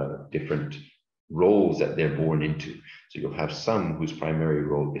roles that they're born into. So you'll have some whose primary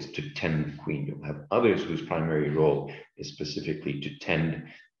role is to tend the queen. You'll have others whose primary role is specifically to tend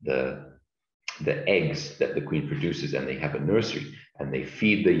the eggs that the queen produces, and they have a nursery and they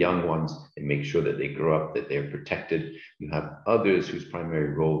feed the young ones and make sure that they grow up, that they're protected. You have others whose primary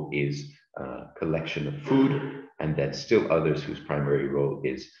role is collection of food, and then still others whose primary role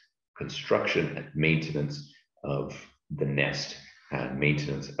is construction and maintenance of the nest and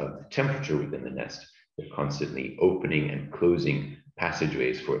maintenance of the temperature within the nest. They're constantly opening and closing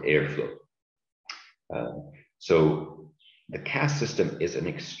passageways for airflow. So the caste system is an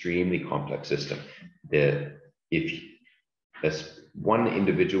extremely complex system. One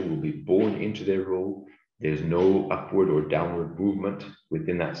individual will be born into their role, there's no upward or downward movement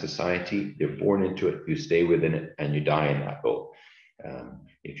within that society. They're born into it, you stay within it, and you die in that role.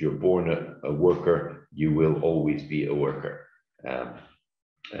 If you're born a worker, you will always be a worker.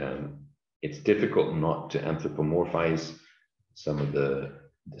 It's difficult not to anthropomorphize some of the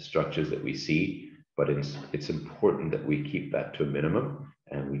structures that we see, but it's important that we keep that to a minimum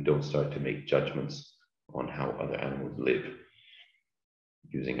and we don't start to make judgments on how other animals live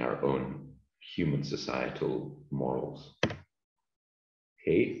using our own human societal morals.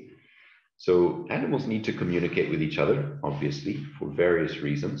 Okay, so animals need to communicate with each other, obviously, for various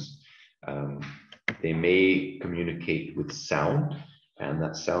reasons. They may communicate with sound, and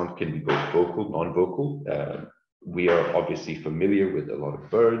that sound can be both vocal, non-vocal. We are obviously familiar with a lot of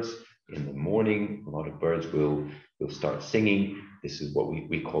birds. In the morning, a lot of birds will start singing. This is what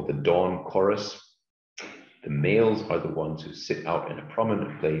we call the dawn chorus. The males are the ones who sit out in a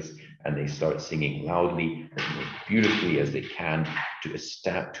prominent place and they start singing loudly as beautifully as they can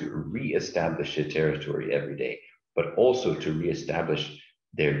to re-establish their territory every day, but also to re-establish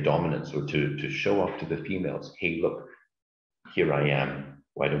their dominance, or to show off to the females, hey, look, here I am,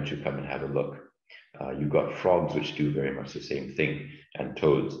 why don't you come and have a look? You've got frogs which do very much the same thing, and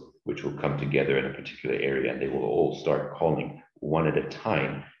toads which will come together in a particular area and they will all start calling one at a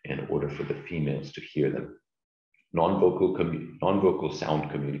time in order for the females to hear them. Non-vocal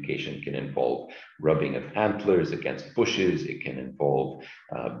sound communication can involve rubbing of antlers against bushes. It can involve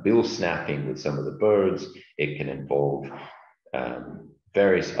bill snapping with some of the birds. It can involve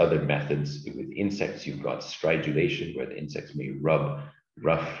various other methods. With insects, you've got stridulation, where the insects may rub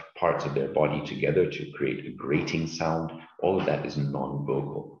rough parts of their body together to create a grating sound. All of that is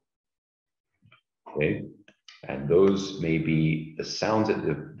non-vocal. Okay, and those may be the sounds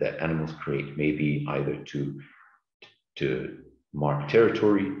that animals create, may be either to mark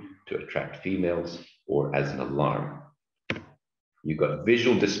territory, to attract females, or as an alarm. You've got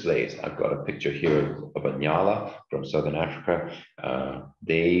visual displays. I've got a picture here of a nyala from Southern Africa.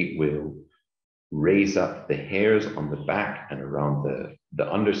 They will raise up the hairs on the back and around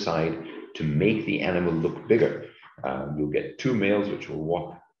the underside to make the animal look bigger. You'll get two males which will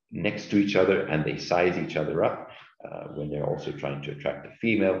walk next to each other and they size each other up. When they're also trying to attract the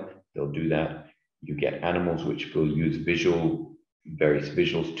female, they'll do that. You get animals which will use various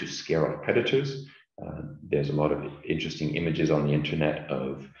visuals to scare off predators. There's a lot of interesting images on the internet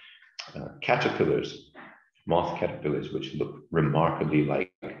of caterpillars, moth caterpillars, which look remarkably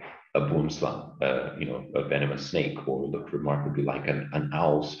like a boomslang, a venomous snake, or look remarkably like an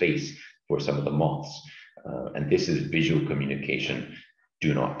owl's face for some of the moths. And this is visual communication.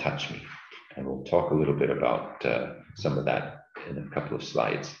 Do not touch me. And we'll talk a little bit about some of that in a couple of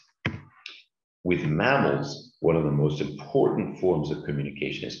slides. With mammals, one of the most important forms of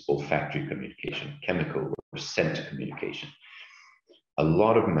communication is olfactory communication, chemical or scent communication. A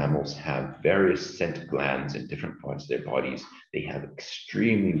lot of mammals have various scent glands in different parts of their bodies. They have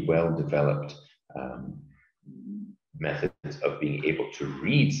extremely well-developed methods of being able to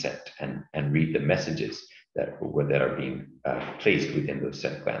read scent and read the messages that are being placed within those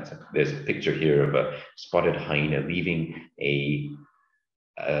scent glands. There's a picture here of a spotted hyena leaving a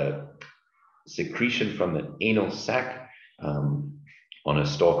secretion from the anal sac on a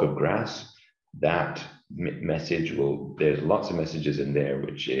stalk of grass. That message there's lots of messages in there,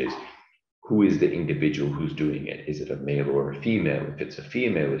 which is, who is the individual who's doing it? Is it a male or a female? If it's a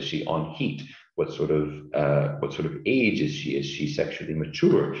female, is she on heat? What sort of age is she? Is she sexually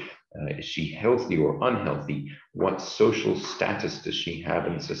mature? Is she healthy or unhealthy? What social status does she have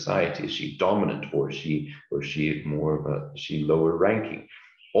in society? Is she dominant, or is she lower ranking?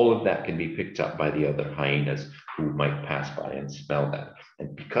 All of that can be picked up by the other hyenas who might pass by and smell that.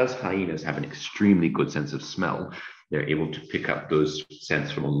 And because hyenas have an extremely good sense of smell, they're able to pick up those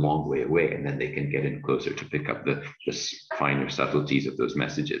scents from a long way away, and then they can get in closer to pick up the finer subtleties of those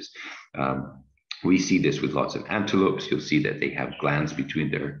messages. We see this with lots of antelopes. You'll see that they have glands between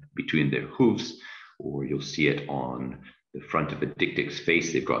their hooves, or you'll see it on the front of a dik-dik's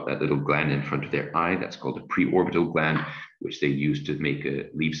face. They've got that little gland in front of their eye. That's called a preorbital gland, which they use to make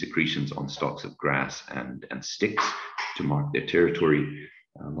leave secretions on stalks of grass and sticks to mark their territory.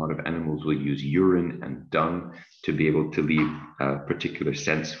 A lot of animals will use urine and dung to be able to leave particular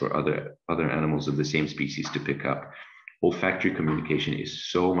scents for other animals of the same species to pick up. Olfactory communication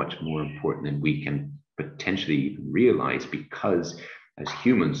is so much more important than we can potentially realize, because as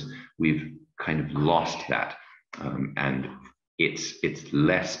humans, we've kind of lost that. And it's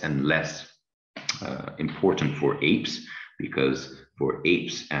less and less important for apes, because for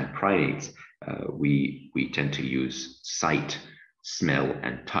apes and primates, we tend to use sight, smell,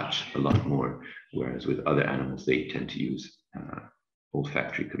 and touch a lot more, whereas with other animals, they tend to use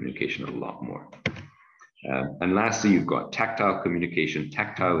olfactory communication a lot more. And lastly, you've got tactile communication.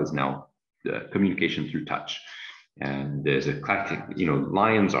 Tactile is now the communication through touch. And there's a classic,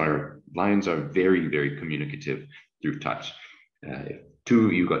 lions are very, very communicative through touch.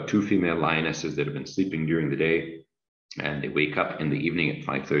 You've got two female lionesses that have been sleeping during the day, and they wake up in the evening at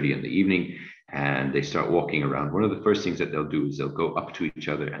 5:30 in the evening, and they start walking around. One of the first things that they'll do is they'll go up to each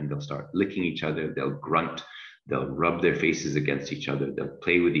other and they'll start licking each other. They'll grunt. They'll rub their faces against each other. They'll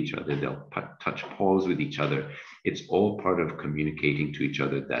play with each other. They'll touch paws with each other. It's all part of communicating to each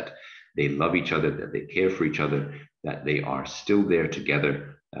other that they love each other, that they care for each other, that they are still there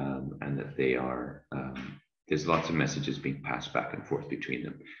together, and that they are, there's lots of messages being passed back and forth between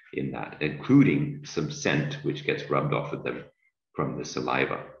them in that, including some scent which gets rubbed off of them from the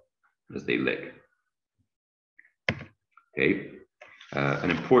saliva as they lick. Okay.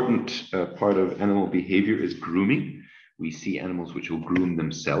 An important part of animal behavior is grooming. We see animals which will groom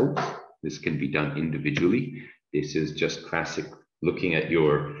themselves. This can be done individually. This is just classic looking at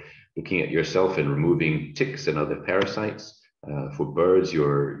yourself and removing ticks and other parasites. For birds,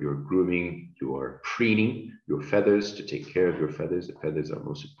 you're grooming, you're preening your feathers to take care of your feathers. The feathers are the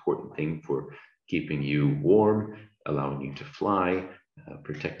most important thing for keeping you warm, allowing you to fly,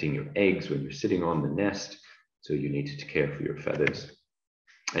 protecting your eggs when you're sitting on the nest. So you need to care for your feathers,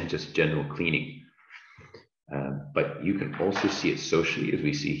 and just general cleaning. But you can also see it socially, as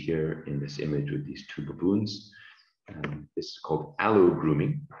we see here in this image with these two baboons. This is called allo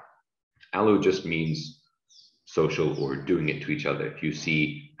grooming. Allo just means social or doing it to each other. If you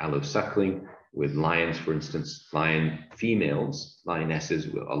see allo suckling with lions, for instance, lion females, lionesses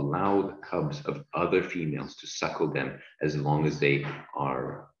will allow the cubs of other females to suckle them as long as they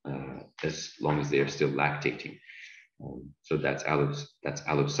are still lactating. So that's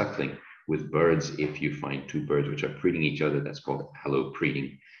allo suckling. With birds, if you find two birds which are preening each other, that's called allo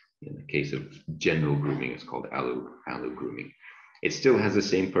preening. In the case of general grooming, it's called allo grooming. It still has the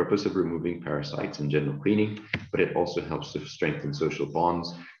same purpose of removing parasites and general cleaning, but it also helps to strengthen social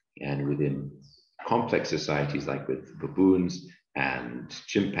bonds. And within complex societies like with baboons and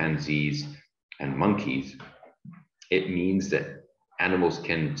chimpanzees and monkeys, it means that animals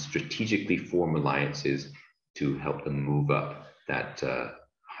can strategically form alliances to help them move up that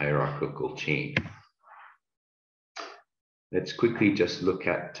hierarchical chain. Let's quickly just look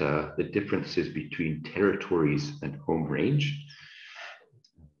at the differences between territories and home range.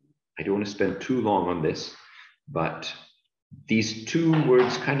 I don't want to spend too long on this, but these two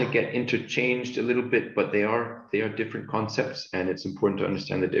words kind of get interchanged a little bit, but they are different concepts, and it's important to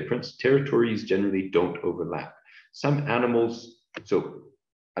understand the difference. Territories generally don't overlap. Some animals, so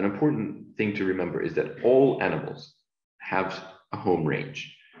an important thing to remember is that all animals have a home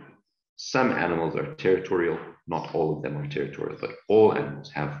range. Some animals are territorial, not all of them are territorial, but all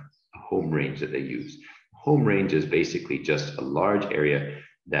animals have a home range that they use. Home range is basically just a large area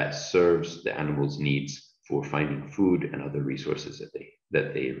that serves the animal's needs for finding food and other resources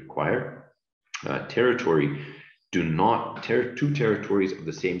that they require. Two territories of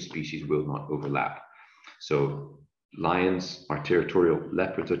the same species will not overlap. So lions are territorial,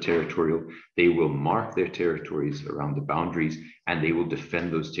 leopards are territorial. They will mark their territories around the boundaries, and they will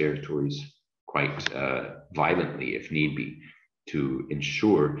defend those territories quite violently if need be, to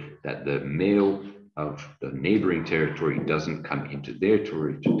ensure that the male of the neighboring territory doesn't come into their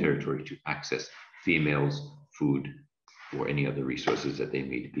territory to access females, food, or any other resources that they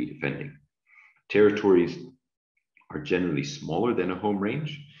may be defending. Territories are generally smaller than a home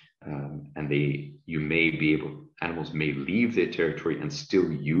range, and animals may leave their territory and still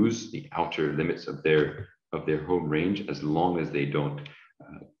use the outer limits of their home range, as long as they don't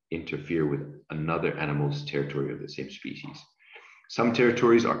interfere with another animal's territory of the same species. Some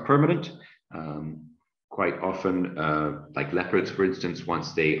territories are permanent. Quite often, like leopards, for instance,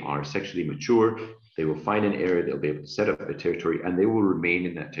 once they are sexually mature, they will find an area, they'll be able to set up a territory, and they will remain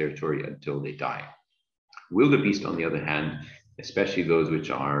in that territory until they die. Wildebeest, on the other hand, especially those which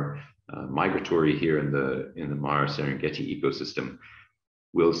are migratory here in the Mara Serengeti ecosystem,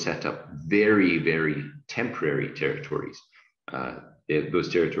 will set up very, very temporary territories.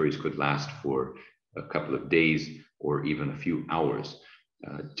 Those territories could last for a couple of days or even a few hours,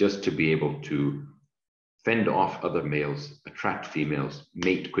 just to be able to fend off other males, attract females,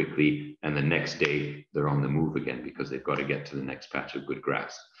 mate quickly, and the next day they're on the move again because they've got to get to the next patch of good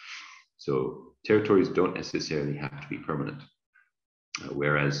grass. So territories don't necessarily have to be permanent,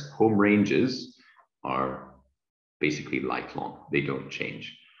 whereas home ranges are basically lifelong. They don't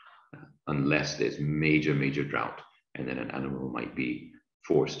change unless there's major, major drought, and then an animal might be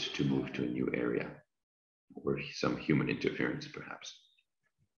forced to move to a new area or some human interference, perhaps.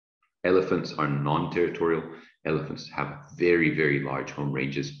 Elephants are non-territorial. Elephants have very, very large home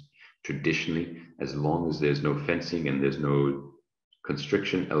ranges. Traditionally, as long as there's no fencing and there's no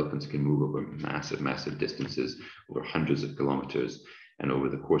constriction, elephants can move over massive, massive distances, over hundreds of kilometers, and over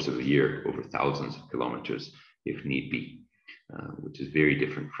the course of a year, over thousands of kilometers, if need be, which is very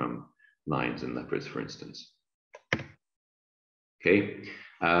different from lions and leopards, for instance. Okay,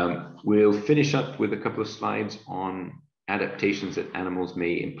 we'll finish up with a couple of slides on adaptations that animals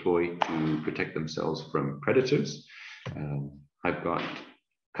may employ to protect themselves from predators. I've got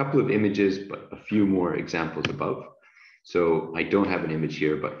a couple of images, but a few more examples above. So I don't have an image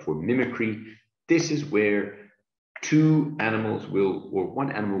here, but for mimicry, this is where two animals will, or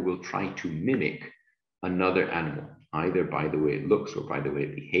one animal will try to mimic another animal, either by the way it looks or by the way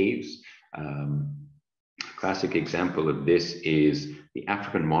it behaves. Classic example of this is the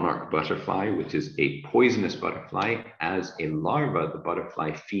African monarch butterfly, which is a poisonous butterfly. As a larva, the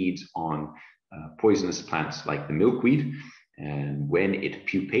butterfly feeds on poisonous plants like the milkweed. And when it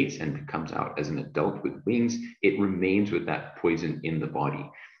pupates and comes out as an adult with wings, it remains with that poison in the body.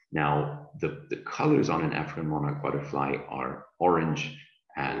 Now, the colors on an African monarch butterfly are orange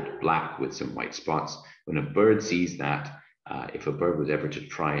and black with some white spots. When a bird sees that, if a bird was ever to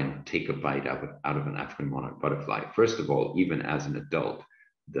try and take a bite out of an African monarch butterfly, first of all, even as an adult,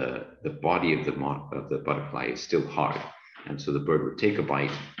 the body of the butterfly is still hard. And so the bird would take a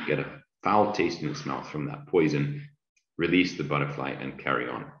bite, get a foul taste in its mouth from that poison, release the butterfly and carry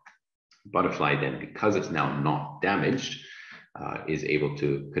on. Butterfly then, because it's now not damaged, is able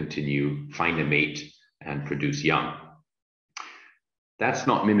to continue, find a mate and produce young. That's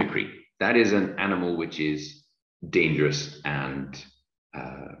not mimicry. That is an animal which is dangerous and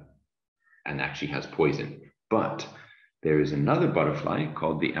actually has poison. But there is another butterfly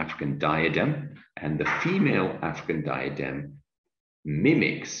called the African diadem, and the female African diadem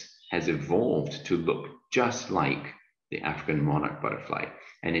has evolved to look just like the African monarch butterfly.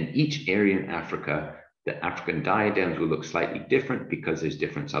 And in each area in Africa, the African diadems will look slightly different because there's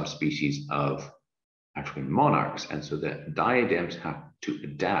different subspecies of African monarchs. And so the diadems have to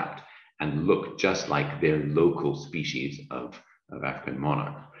adapt and look just like their local species of African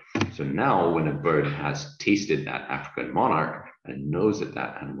monarch. So now when a bird has tasted that African monarch and knows that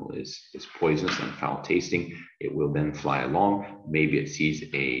that animal is poisonous and foul tasting, it will then fly along. Maybe it sees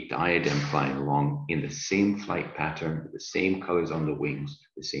a diadem flying along in the same flight pattern, the same colors on the wings,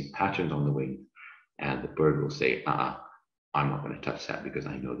 the same patterns on the wings, and the bird will say, I'm not going to touch that because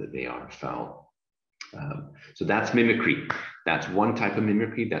I know that they are foul. So that's mimicry. That's one type of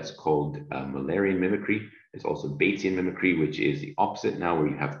mimicry that's called Müllerian mimicry. There's also Batesian mimicry, which is the opposite now, where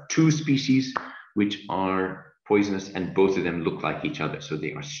you have two species which are poisonous and both of them look like each other. So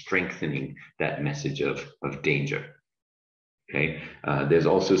they are strengthening that message of danger. Okay. There's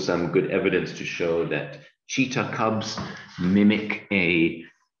also some good evidence to show that cheetah cubs mimic the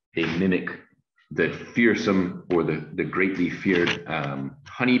fearsome or the greatly feared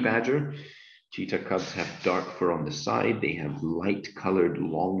honey badger. Cheetah cubs have dark fur on the side. They have light colored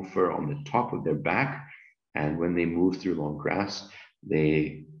long fur on the top of their back. And when they move through long grass,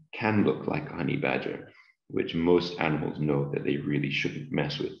 they can look like a honey badger, which most animals know that they really shouldn't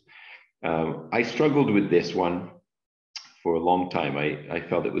mess with. I struggled with this one for a long time. I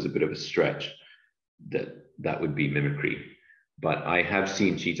felt it was a bit of a stretch that would be mimicry. But I have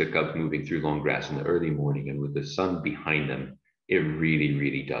seen cheetah cubs moving through long grass in the early morning, and with the sun behind them, it really,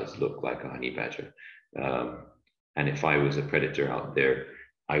 really does look like a honey badger. And if I was a predator out there,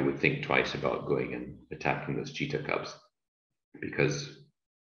 I would think twice about going and attacking those cheetah cubs, because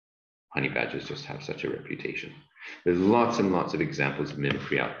honey badgers just have such a reputation. There's lots and lots of examples of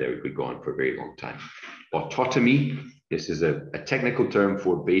mimicry out there. We could go on for a very long time. Autotomy, this is a technical term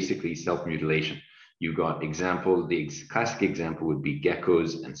for basically self-mutilation. You've got example, the classic example would be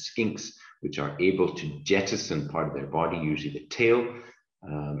geckos and skinks, which are able to jettison part of their body, usually the tail,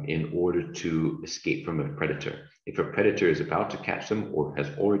 in order to escape from a predator. If a predator is about to catch them or has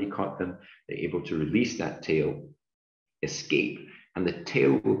already caught them, they're able to release that tail, escape, and the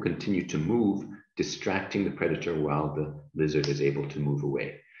tail will continue to move, distracting the predator while the lizard is able to move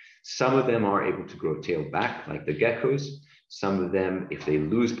away. Some of them are able to grow tail back, like the geckos. Some of them, if they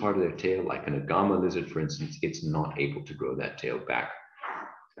lose part of their tail, like an agama lizard, for instance, it's not able to grow that tail back.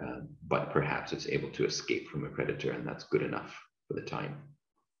 But perhaps it's able to escape from a predator, and that's good enough for the time.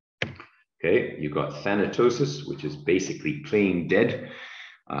 Okay, you've got thanatosis, which is basically playing dead.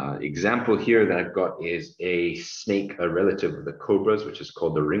 Example here that I've got is a snake, a relative of the cobras, which is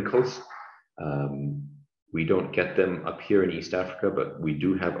called the wrinkles. We don't get them up here in East Africa, but we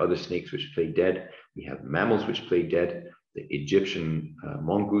do have other snakes which play dead. We have mammals which play dead. The Egyptian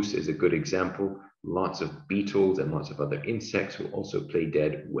mongoose is a good example. Lots of beetles and lots of other insects will also play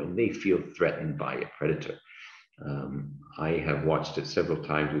dead when they feel threatened by a predator. I have watched it several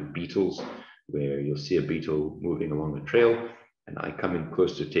times with beetles, where you'll see a beetle moving along the trail, and I come in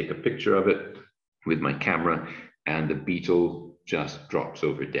close to take a picture of it with my camera, and the beetle just drops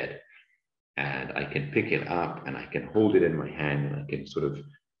over dead. And I can pick it up and I can hold it in my hand and I can sort of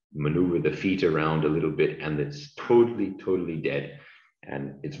maneuver the feet around a little bit, and it's totally, totally dead.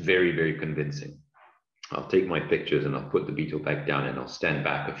 And it's very, very convincing. I'll take my pictures and I'll put the beetle back down and I'll stand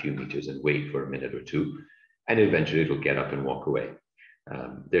back a few meters and wait for a minute or two. And eventually it'll get up and walk away.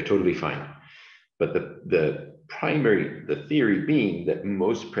 They're totally fine. But the theory being that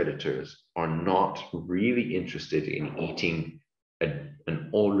most predators are not really interested in eating an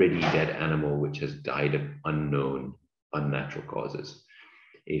already dead animal which has died of unknown, unnatural causes.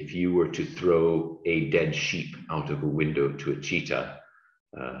 If you were to throw a dead sheep out of a window to a cheetah,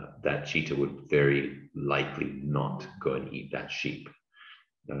 that cheetah would very likely not go and eat that sheep.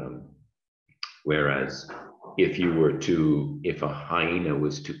 Whereas if a hyena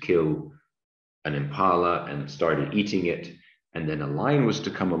was to kill an impala and started eating it, and then a lion was to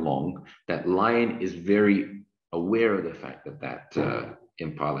come along, that lion is very aware of the fact that that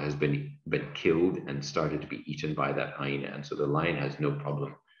impala has been killed and started to be eaten by that hyena, and so the lion has no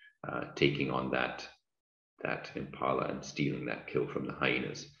problem taking on that impala and stealing that kill from the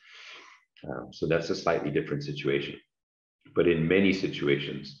hyenas. So that's a slightly different situation. But in many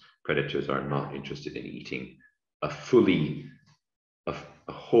situations, predators are not interested in eating a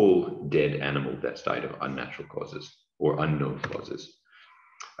whole dead animal that's died of unnatural causes or unknown causes.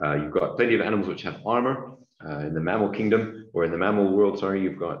 You've got plenty of animals which have armor in the mammal kingdom, or in the mammal world, sorry.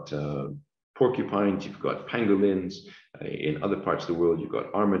 You've got porcupines, you've got pangolins. In other parts of the world, you've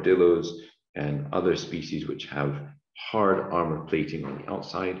got armadillos and other species which have hard armor plating on the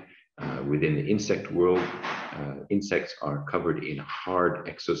outside. Within the insect world, insects are covered in a hard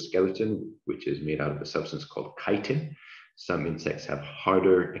exoskeleton, which is made out of a substance called chitin. Some insects have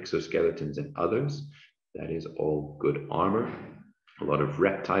harder exoskeletons than others. That is all good armor. A lot of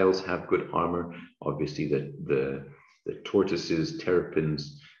reptiles have good armor. Obviously, the tortoises,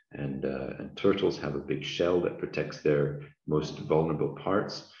 terrapins, and turtles have a big shell that protects their most vulnerable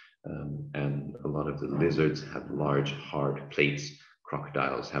parts. And a lot of the lizards have large, hard plates.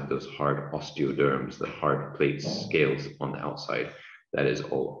 Crocodiles have those hard osteoderms, the hard plates, scales on the outside. That is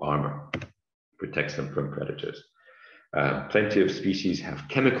all armor. Protects them from predators. Plenty of species have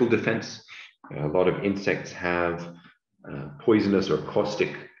chemical defense. A lot of insects have poisonous or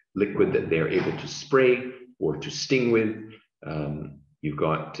caustic liquid that they're able to spray or to sting with. You've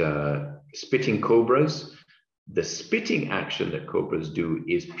got spitting cobras. The spitting action that cobras do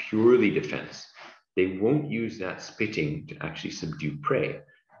is purely defense. They won't use that spitting to actually subdue prey.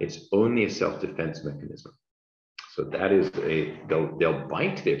 It's only a self-defense mechanism. So that is they'll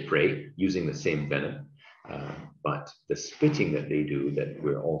bite their prey using the same venom, but the spitting that they do that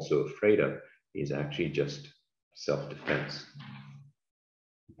we're also afraid of is actually just self-defense.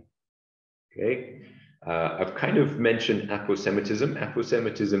 Okay, I've kind of mentioned aposematism.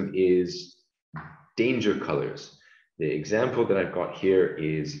 Aposematism is danger colors. The example that I've got here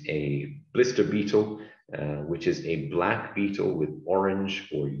is a blister beetle, which is a black beetle with orange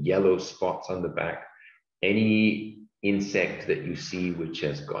or yellow spots on the back. Any insect that you see which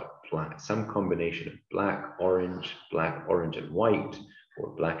has got some combination of black, orange and white,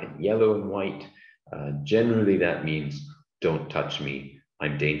 or black and yellow and white, generally that means don't touch me,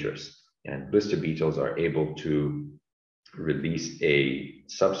 I'm dangerous. And blister beetles are able to release a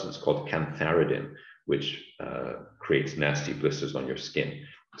substance called cantharidin, which creates nasty blisters on your skin.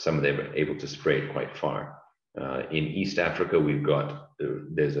 Some of them are able to spray it quite far. In East Africa, we've got,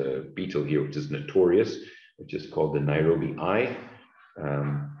 there's a beetle here which is notorious, which is called the Nairobi eye.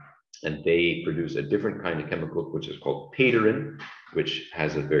 And they produce a different kind of chemical, which is called paterin, which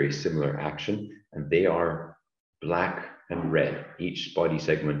has a very similar action. And they are black and red. Each body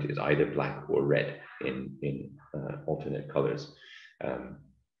segment is either black or red in alternate colors.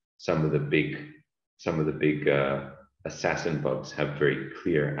 Some of the big assassin bugs have very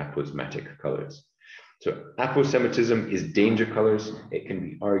clear aposematic colors. So aposematism is danger colors. It can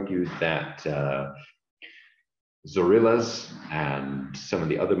be argued that zorillas and some of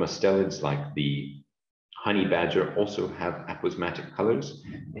the other mustelids like the honey badger also have aposematic colors.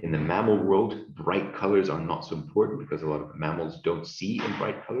 In the mammal world, bright colors are not so important because a lot of mammals don't see in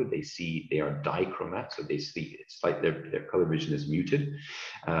bright color. They are dichromat, so they see, it's like their color vision is muted.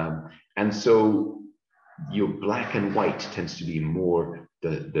 And so your black and white tends to be more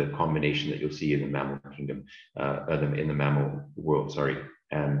the combination that you'll see in the mammal kingdom, in the mammal world, sorry.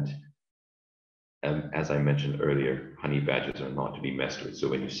 And as I mentioned earlier, honey badgers are not to be messed with. So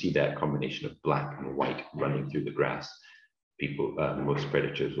when you see that combination of black and white running through the grass, people, most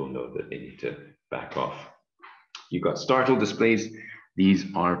predators will know that they need to back off. You've got startle displays. These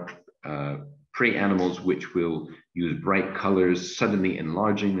are prey animals which will use bright colors, suddenly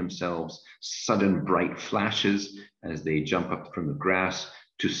enlarging themselves, sudden bright flashes as they jump up from the grass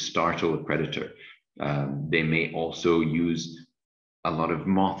to startle a predator. They may also use, a lot of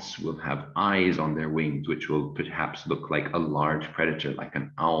moths will have eyes on their wings, which will perhaps look like a large predator, like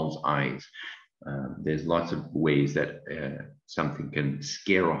an owl's eyes. There's lots of ways that something can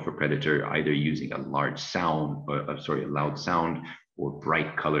scare off a predator, either using a loud sound, or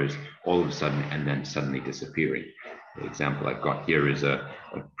bright colors all of a sudden and then suddenly disappearing. The example I've got here is a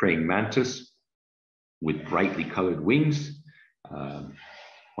praying mantis with brightly colored wings.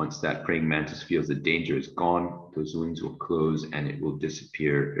 Once that praying mantis feels the danger is gone, those wings will close and it will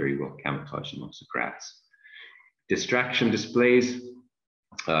disappear, very well camouflaged amongst the grass. Distraction displays.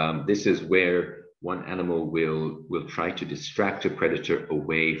 This is where one animal will try to distract a predator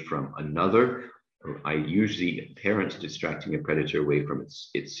away from another. Usually a parent distracting a predator away from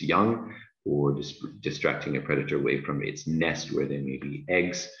its young, or distracting a predator away from its nest where there may be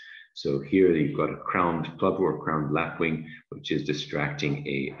eggs. So here you've got a crowned plover or crowned lapwing, which is distracting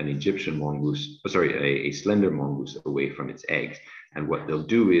an Egyptian mongoose, a slender mongoose away from its eggs. And what they'll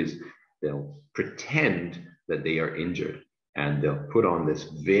do is they'll pretend that they are injured, and they'll put on this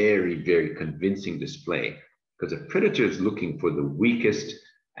very, very convincing display, because a predator is looking for the weakest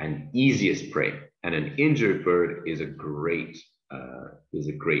and easiest prey, and an injured bird is a great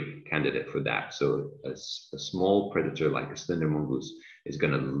candidate for that. So a small predator like a slender mongoose is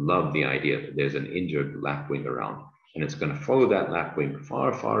going to love the idea that there's an injured lapwing around, and it's going to follow that lapwing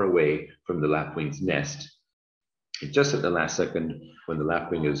far, far away from the lapwing's nest. And just at the last second, when the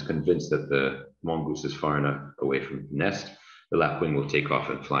lapwing is convinced that the mongoose is far enough away from the nest, the lapwing will take off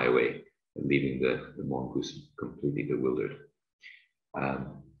and fly away, leaving the mongoose completely bewildered.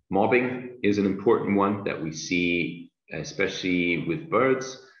 Mobbing is an important one that we see, especially with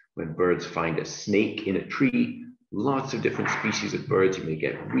birds. When birds find a snake in a tree, lots of different species of birds, you may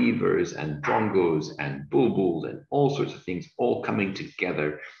get weavers and drongos and bulbuls and all sorts of things all coming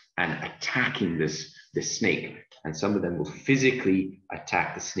together and attacking this snake. And some of them will physically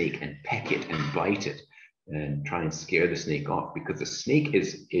attack the snake and peck it and bite it and try and scare the snake off, because the snake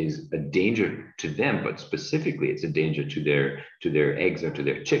is a danger to them, but specifically it's a danger to their eggs or to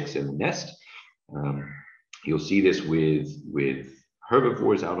their chicks in the nest. You'll see this with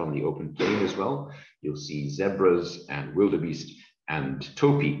herbivores out on the open plain as well. You'll see zebras and wildebeest and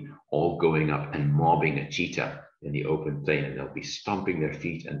topi all going up and mobbing a cheetah in the open plain, and they'll be stomping their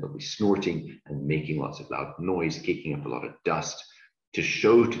feet and they'll be snorting and making lots of loud noise, kicking up a lot of dust to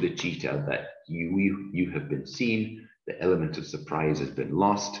show to the cheetah that you have been seen, the element of surprise has been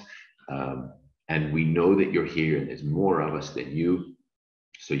lost, and we know that you're here and there's more of us than you,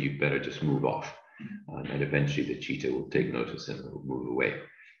 so you better just move off. And eventually the cheetah will take notice and will move away.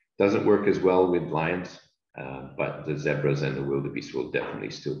 Doesn't work as well with lions, but the zebras and the wildebeest will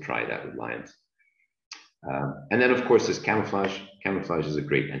definitely still try that with lions. And then of course there's camouflage. Camouflage is a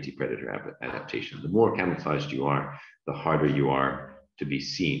great anti-predator adaptation. The more camouflaged you are, the harder you are to be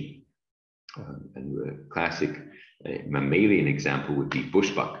seen. And the classic mammalian example would be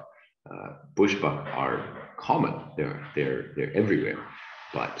bushbuck. Bushbuck are common, they're everywhere.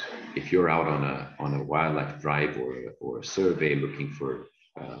 But if you're out on a wildlife drive or a survey looking for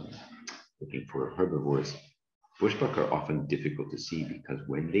herbivores, bushbuck are often difficult to see, because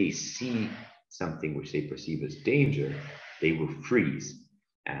when they see something which they perceive as danger, they will freeze.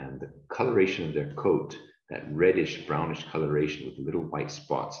 And the coloration of their coat, that reddish brownish coloration with little white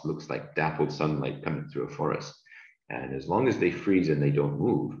spots, looks like dappled sunlight coming through a forest. And as long as they freeze and they don't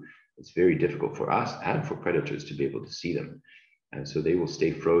move, it's very difficult for us and for predators to be able to see them. And so they will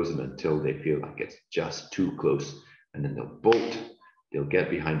stay frozen until they feel like it's just too close. And then they'll bolt, they'll get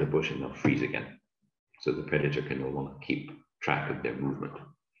behind a bush and they'll freeze again. So the predator can no longer keep track of their movement.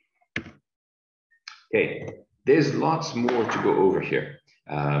 Okay, there's lots more to go over here.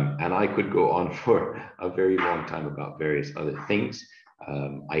 And I could go on for a very long time about various other things.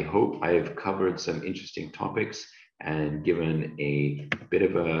 I hope I have covered some interesting topics and given a bit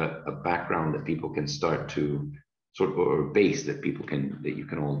of a background that people can start to sort of, or a base that people can, that you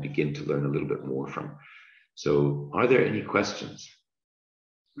can all begin to learn a little bit more from. So are there any questions?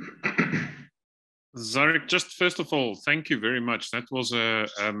 Zarek, just first of all, thank you very much. That was a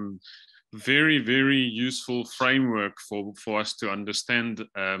very, very useful framework for us to understand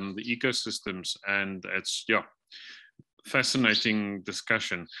the ecosystems, and it's, yeah, fascinating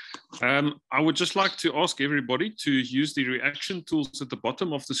discussion. I would just like to ask everybody to use the reaction tools at the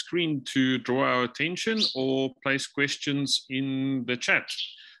bottom of the screen to draw our attention or place questions in the chat.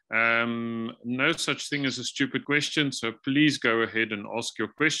 No such thing as a stupid question, so please go ahead and ask your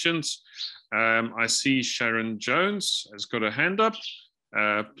questions. I see Sharon Jones has got a hand up.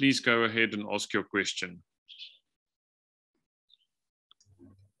 Please go ahead and ask your question.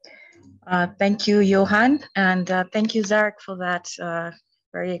 Thank you, Johan, and thank you, Zarek, for that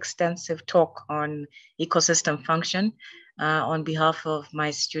very extensive talk on ecosystem function. On behalf of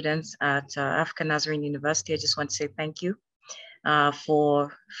my students at African Nazarene University, I just want to say thank you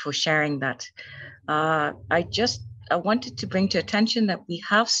for sharing that. I wanted to bring to attention that we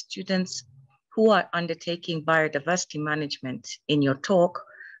have students who are undertaking biodiversity management in your talk,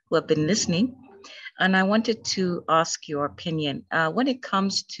 who have been listening. And I wanted to ask your opinion. When it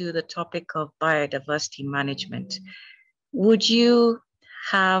comes to the topic of biodiversity management, would you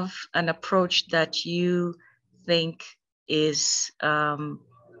have an approach that you think is,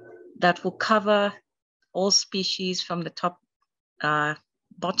 that will cover all species from the top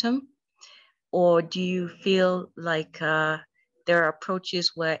bottom? Or do you feel like there are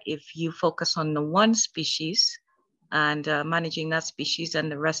approaches where if you focus on the one species and managing that species,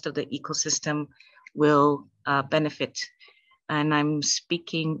 and the rest of the ecosystem will benefit? And I'm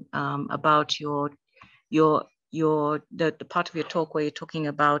speaking about the part of your talk where you're talking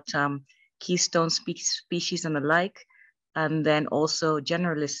about keystone species and the like, and then also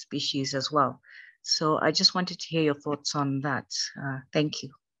generalist species as well. So I just wanted to hear your thoughts on that. Thank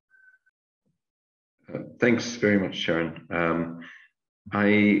you. Thanks very much, Sharon.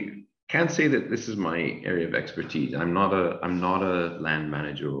 I can't say that this is my area of expertise. I'm not a land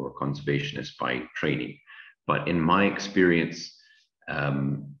manager or conservationist by training, but in my experience,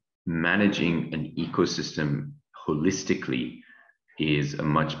 managing an ecosystem holistically is a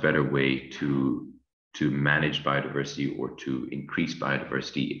much better way to manage biodiversity or to increase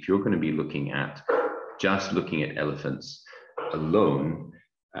biodiversity. If you're going to be looking at elephants alone,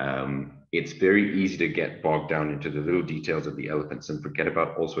 it's very easy to get bogged down into the little details of the elephants and forget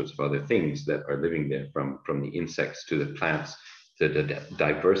about all sorts of other things that are living there, from the insects to the plants, to the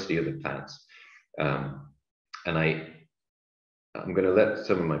diversity of the plants. And I'm going to let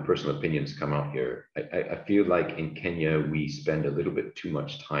some of my personal opinions come out here. I feel like in Kenya, we spend a little bit too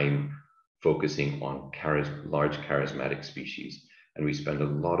much time focusing on large charismatic species. And we spend a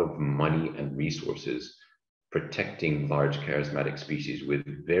lot of money and resources protecting large charismatic species with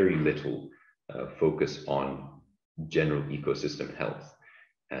very little focus on general ecosystem health.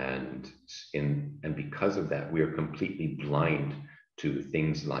 And because of that, we are completely blind to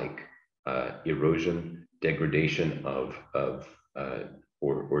things like erosion, degradation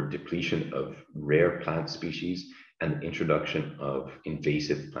or depletion of rare plant species, and introduction of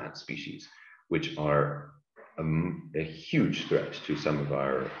invasive plant species, which are a huge threat to some of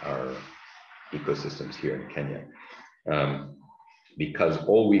our ecosystems here in Kenya, because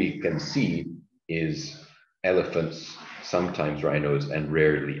all we can see is elephants, sometimes rhinos, and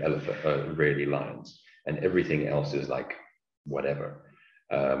rarely lions, and everything else is like whatever.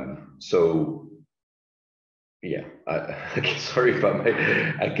 So yeah, sorry about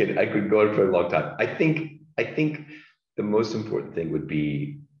I could go on for a long time. I think the most important thing would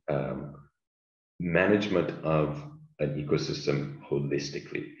be management of an ecosystem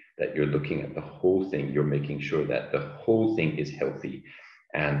holistically. That you're looking at the whole thing, you're making sure that the whole thing is healthy.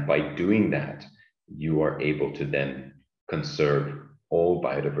 And by doing that, you are able to then conserve all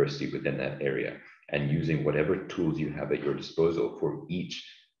biodiversity within that area, and using whatever tools you have at your disposal for each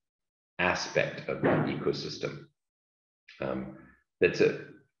aspect of that ecosystem.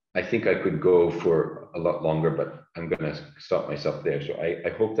 I think I could go for a lot longer, but I'm going to stop myself there. So I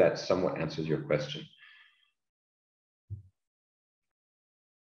hope that somewhat answers your question.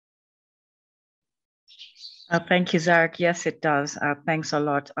 Thank you, Zarek. Yes, it does. Thanks a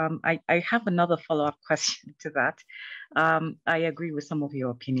lot. I have another follow-up question to that. I agree with some of your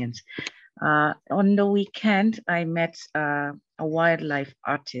opinions. On the weekend, I met a wildlife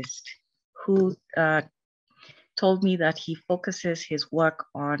artist who told me that he focuses his work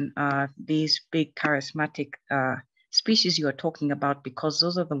on these big charismatic species you are talking about, because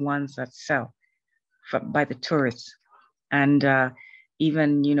those are the ones that sell by the tourists. And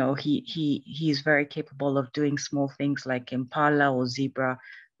even, you know, he's very capable of doing small things like impala or zebra,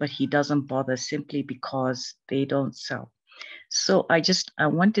 but he doesn't bother simply because they don't sell. So I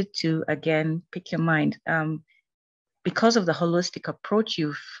wanted to, again, pick your mind. Because of the holistic approach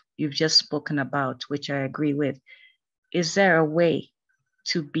you've just spoken about, which I agree with, is there a way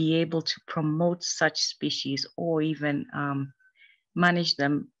to be able to promote such species, or even manage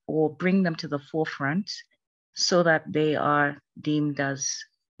them or bring them to the forefront so that they are deemed as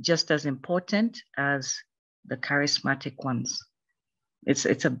just as important as the charismatic ones?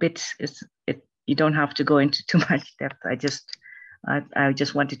 You don't have to go into too much depth. I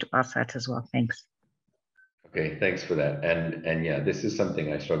just wanted to ask that as well. Thanks. Okay, thanks for that. And yeah, this is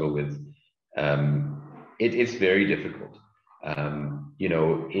something I struggle with. It's very difficult. You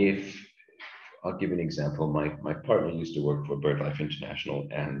know, I'll give an example. My partner used to work for BirdLife International,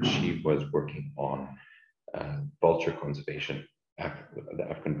 and she was working on vulture conservation, the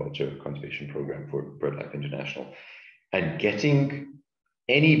African vulture conservation program for BirdLife International, and getting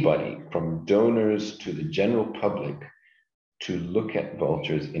anybody from donors to the general public to look at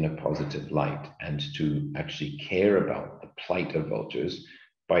vultures in a positive light and to actually care about the plight of vultures.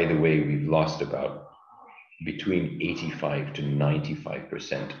 By the way, we've lost about between 85 to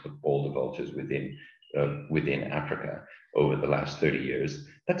 95% of all the vultures within Africa over the last 30 years.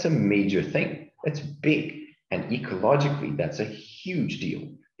 That's a major thing. That's big. And ecologically, that's a huge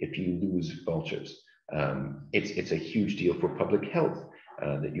deal if you lose vultures. It's a huge deal for public health,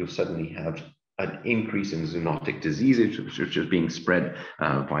 that you'll suddenly have an increase in zoonotic diseases, which is being spread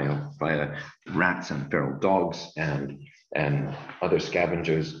via rats and feral dogs and other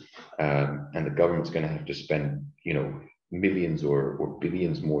scavengers. And the government's going to have to spend, you know, millions or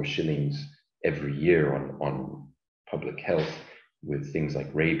billions more shillings every year on public health with things like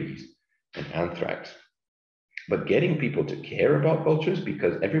rabies and anthrax. But getting people to care about vultures,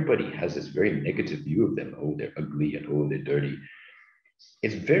 because everybody has this very negative view of them. Oh, they're ugly, and oh, they're dirty.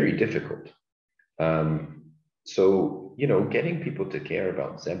 It's very difficult. So, you know, getting people to care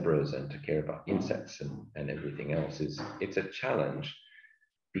about zebras and to care about insects and everything else it's a challenge,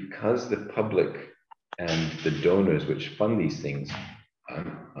 because the public and the donors which fund these things,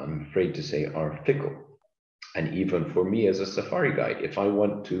 I'm afraid to say, are fickle. And even for me as a safari guide, if I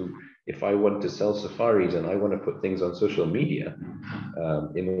want to sell safaris and I want to put things on social media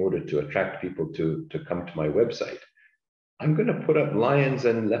in order to attract people to come to my website, I'm going to put up lions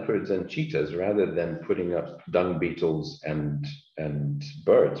and leopards and cheetahs rather than putting up dung beetles and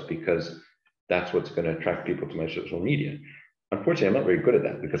birds, because that's what's going to attract people to my social media. Unfortunately, I'm not very good at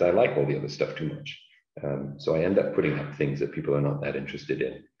that because I like all the other stuff too much. So I end up putting up things that people are not that interested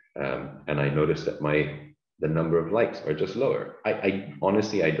in. And I notice that the number of likes are just lower. I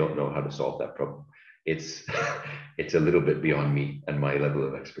honestly, I don't know how to solve that problem. It's a little bit beyond me and my level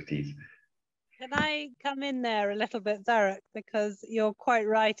of expertise. Can I come in there a little bit, Zarek, because you're quite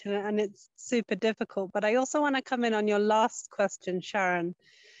right and it's super difficult. But I also want to come in on your last question, Sharon,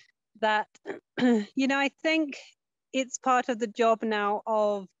 that, you know, I think it's part of the job now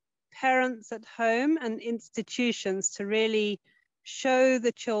of parents at home and institutions to really show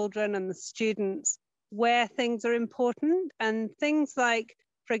the children and the students where things are important, and things like,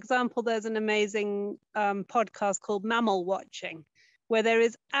 for example, there's an amazing podcast called Mammal Watching, where there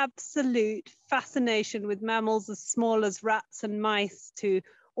is absolute fascination with mammals as small as rats and mice to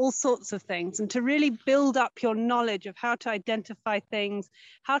all sorts of things, and to really build up your knowledge of how to identify things,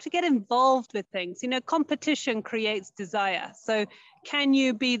 how to get involved with things. You know, competition creates desire. So can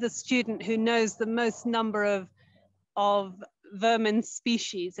you be the student who knows the most number of vermin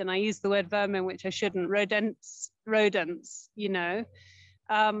species? And I use the word vermin, which I shouldn't, rodents, you know,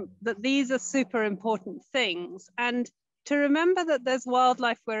 that these are super important things. And to remember that there's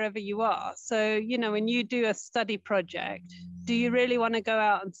wildlife wherever you are. So, you know, when you do a study project, do you really want to go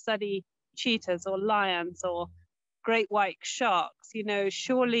out and study cheetahs or lions or great white sharks? You know,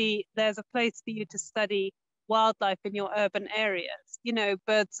 surely there's a place for you to study wildlife in your urban areas. You know,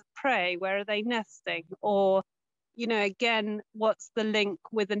 birds of prey, where are they nesting? Or, you know, again, what's the link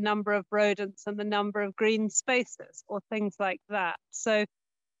with the number of rodents and the number of green spaces, or things like that. So,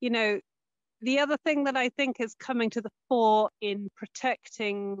 you know, the other thing that I think is coming to the fore in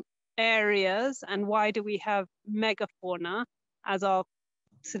protecting areas, and why do we have megafauna as our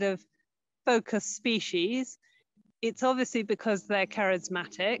sort of focus species, it's obviously because they're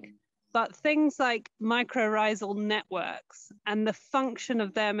charismatic, but things like mycorrhizal networks and the function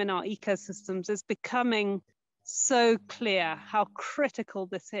of them in our ecosystems is becoming so clear how critical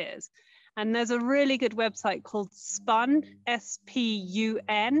this is. And there's a really good website called SPUN,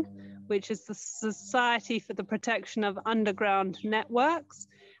 S-P-U-N, which is the Society for the Protection of Underground Networks.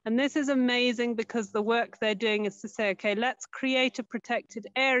 And this is amazing because the work they're doing is to say, okay, let's create a protected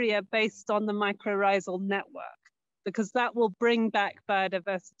area based on the mycorrhizal network, because that will bring back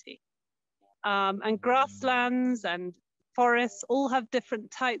biodiversity. And grasslands and forests all have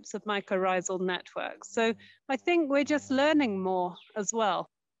different types of mycorrhizal networks. So I think we're just learning more as well.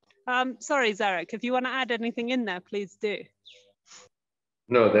 Sorry, Zarek, if you want to add anything in there, please do.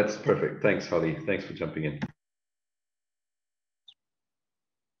 No, that's perfect. Thanks, Holly. Thanks for jumping in.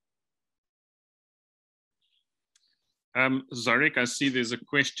 Zarek, I see there's a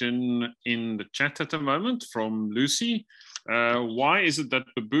question in the chat at the moment from Lucy. Why is it that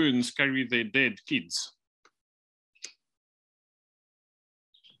baboons carry their dead kids?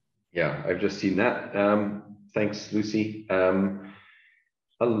 Yeah, I've just seen that. Thanks, Lucy.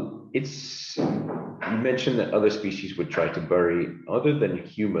 You mentioned that other species would try to bury, other than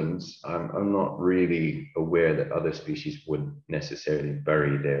humans, I'm not really aware that other species would necessarily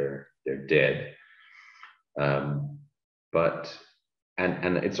bury their dead.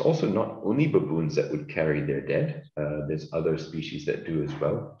 And it's also not only baboons that would carry their dead. There's other species that do as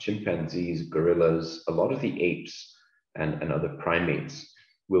well. Chimpanzees, gorillas, a lot of the apes and other primates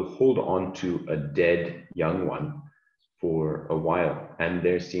will hold on to a dead young one for a while. And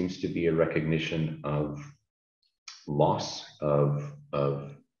there seems to be a recognition of loss of a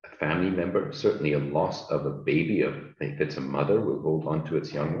family member, certainly a loss of a baby. If it's a mother, will hold on to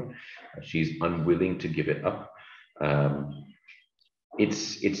its young one. She's unwilling to give it up.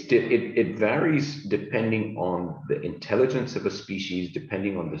 It varies depending on the intelligence of a species,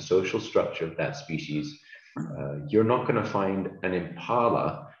 depending on the social structure of that species. You're not going to find an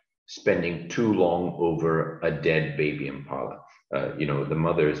impala spending too long over a dead baby impala. You know, the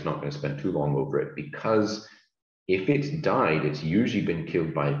mother is not going to spend too long over it, because if it's died, it's usually been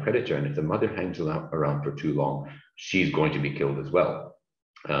killed by a predator. And if the mother hangs around for too long, she's going to be killed as well.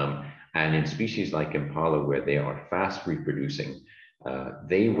 And in species like impala, where they are fast reproducing,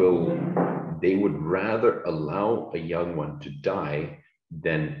 they would rather allow a young one to die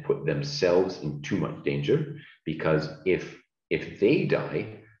than put themselves in too much danger, because if they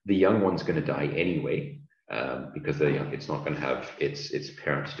die, the young one's going to die anyway, because it's not going to have its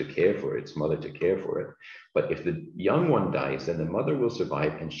parents to care for it, its mother to care for it. But if the young one dies, then the mother will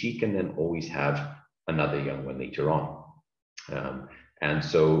survive, and she can then always have another young one later on. And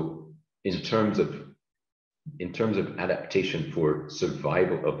so in terms of adaptation for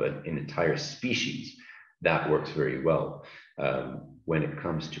survival of an entire species, that works very well. When it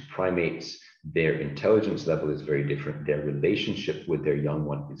comes to primates, their intelligence level is very different. Their relationship with their young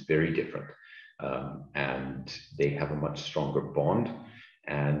one is very different. And they have a much stronger bond,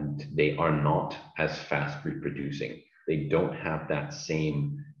 and they are not as fast reproducing. They don't have that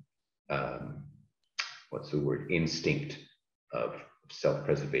same, instinct of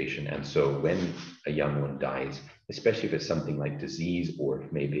self-preservation. And so when a young one dies, especially if it's something like disease, or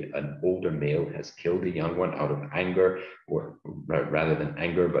if maybe an older male has killed a young one out of anger, or rather than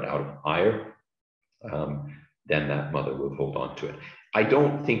anger, but out of ire, then that mother will hold on to it. I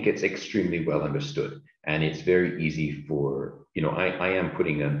don't think it's extremely well understood, and it's very easy for, you know, I am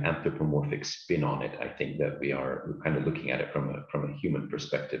putting an anthropomorphic spin on it. I think that we're kind of looking at it from a human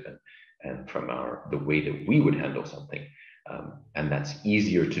perspective, and from the way that we would handle something. And that's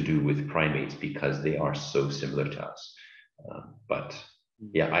easier to do with primates because they are so similar to us. But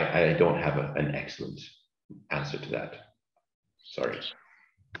yeah, I don't have an excellent answer to that. Sorry.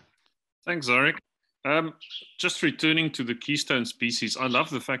 Thanks, Zarek. Just returning to the keystone species, I love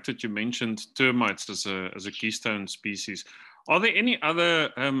the fact that you mentioned termites as a keystone species. Are there any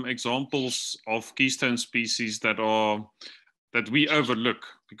other examples of keystone species that we overlook?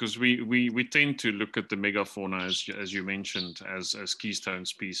 Because we tend to look at the megafauna, as you mentioned, as keystone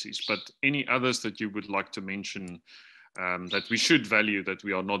species. But any others that you would like to mention that we should value that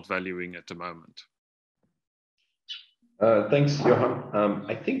we are not valuing at the moment? Thanks, Johan.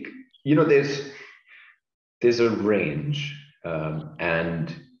 I think, you know, there's a range,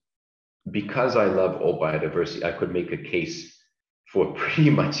 and because I love all biodiversity, I could make a case for pretty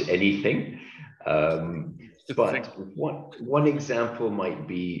much anything. But one example might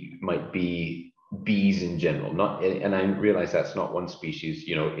be bees in general. Not, and I realize that's not one species.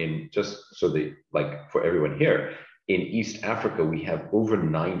 You know, in just so that, like, for everyone here, in East Africa we have over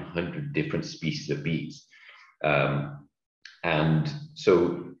 900 different species of bees, and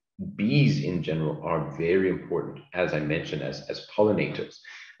so bees in general are very important, as I mentioned, as pollinators.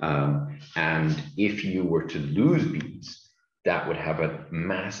 And if you were to lose bees, that would have a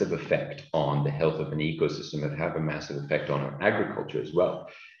massive effect on the health of an ecosystem. It would have a massive effect on our agriculture as well.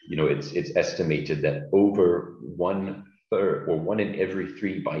 You know, it's estimated that over 1/3 or 1 in every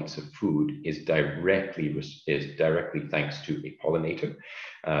 3 bites of food is directly thanks to a pollinator.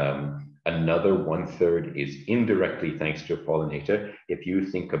 Another 1/3 is indirectly thanks to a pollinator. If you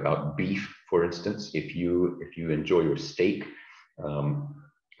think about beef, for instance, if you enjoy your steak,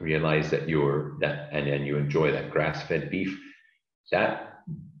 realize that and you enjoy that grass-fed beef, that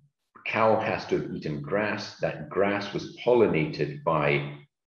cow has to have eaten grass. That grass was pollinated by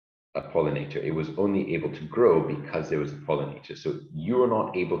a pollinator. It was only able to grow because there was a pollinator. So you're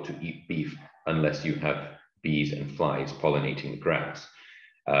not able to eat beef unless you have bees and flies pollinating the grass.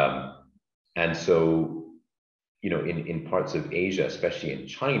 And so, you know, in parts of Asia, especially in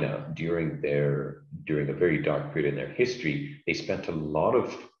China, during a very dark period in their history, they spent a lot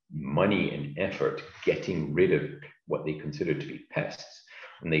of money and effort getting rid of what they considered to be pests.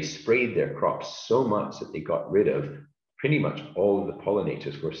 And they sprayed their crops so much that they got rid of pretty much all of the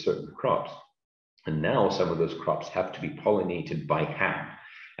pollinators for certain crops. And now some of those crops have to be pollinated by hand.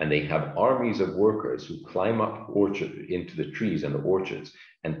 And they have armies of workers who climb up into the trees and the orchards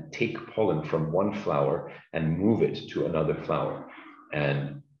and take pollen from one flower and move it to another flower.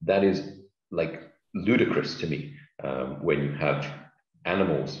 And that is like ludicrous to me, when you have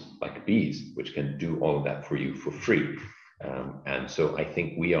animals like bees, which can do all of that for you for free. And so I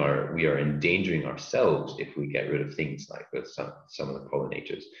think we are endangering ourselves if we get rid of things like some of the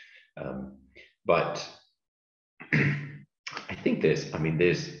pollinators. But I think there's,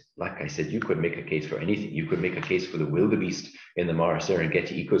 like I said, you could make a case for anything. You could make a case for the wildebeest in the Mara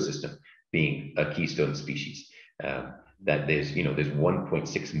Serengeti ecosystem being a keystone species. That there's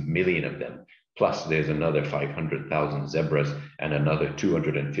 1.6 million of them. Plus there's another 500,000 zebras and another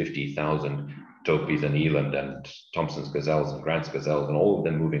 250,000 topis and eland and Thompson's gazelles and Grant's gazelles, and all of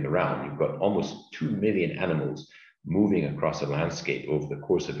them moving around. You've got almost 2 million animals moving across a landscape over the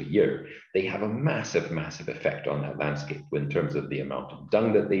course of a year. They have a massive, massive effect on that landscape in terms of the amount of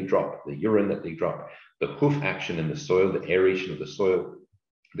dung that they drop, the urine that they drop, the hoof action in the soil, the aeration of the soil,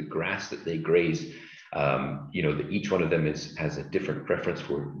 the grass that they graze. Each one of them has a different preference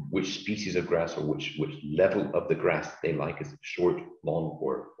for which species of grass or which level of the grass they like. Is it short, long,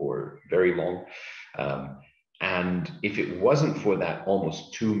 or very long? And if it wasn't for that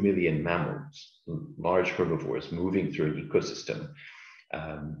almost 2 million mammals, large herbivores moving through an ecosystem,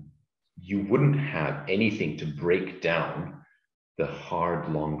 you wouldn't have anything to break down the hard,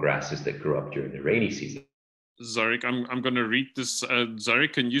 long grasses that grow up during the rainy season. Zarek, I'm going to read this.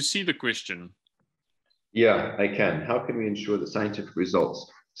 Zarek, can you see the question? Yeah, I can. How can we ensure that scientific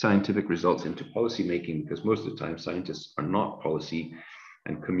results into policy making? Because most of the time scientists are not policy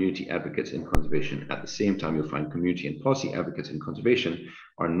and community advocates in conservation. At the same time, you'll find community and policy advocates in conservation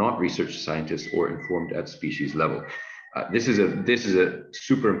are not research scientists or informed at species level. This is a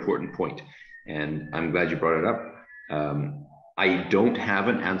super important point, and I'm glad you brought it up. I don't have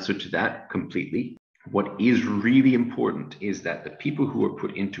an answer to that completely. What is really important is that the people who are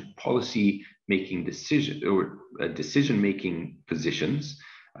put into policy making decision-making positions,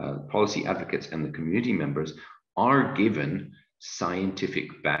 policy advocates and the community members, are given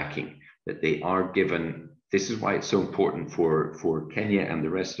scientific backing, that they are given. This is why it's so important for Kenya and the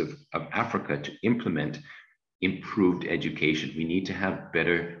rest of Africa to implement improved education. We need to have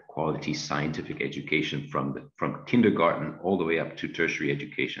better quality scientific education from kindergarten all the way up to tertiary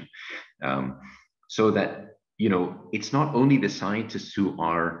education. So that, it's not only the scientists who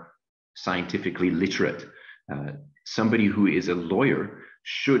are scientifically literate. Somebody who is a lawyer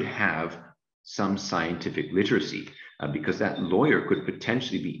should have some scientific literacy, because that lawyer could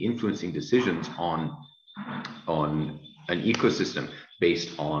potentially be influencing decisions on an ecosystem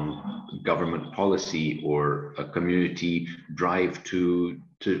based on government policy or a community drive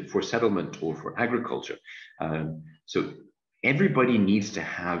for settlement or for agriculture. So everybody needs to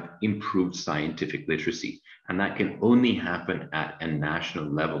have improved scientific literacy, and that can only happen at a national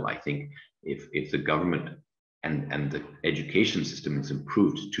level. I think if the government and the education system is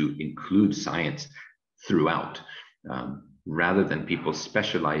improved to include science throughout, rather than people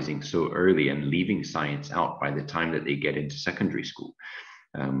specializing so early and leaving science out by the time that they get into secondary school.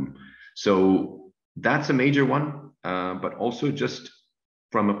 So that's a major one, but also just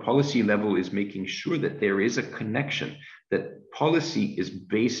from a policy level is making sure that there is a connection, that policy is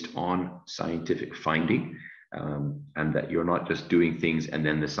based on scientific finding, and that you're not just doing things and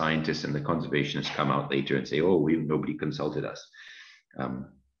then the scientists and the conservationists come out later and say, oh, nobody consulted us.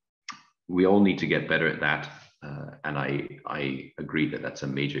 We all need to get better at that, and I agree that that's a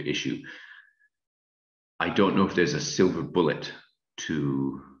major issue. I don't know if there's a silver bullet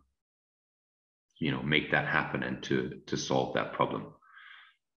to, you know, make that happen and to solve that problem.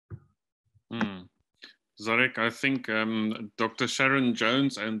 Zarek, I think Dr. Sharon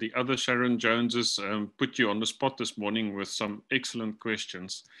Jones and the other Sharon Joneses put you on the spot this morning with some excellent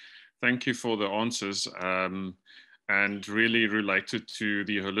questions. Thank you for the answers, and really related to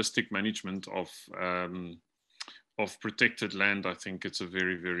the holistic management of protected land. I think it's a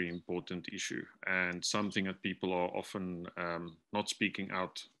very, very important issue and something that people are often not speaking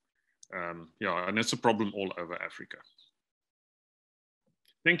out. Yeah, and it's a problem all over Africa.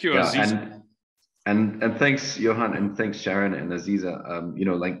 Thank you, Aziz. And thanks, Johan, and thanks, Sharon and Aziza. You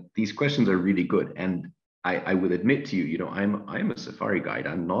know, like, these questions are really good. And I will admit to you, you know, I'm a safari guide.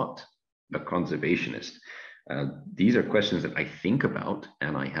 I'm not a conservationist. These are questions that I think about,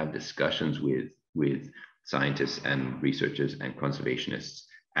 and I have discussions with scientists and researchers and conservationists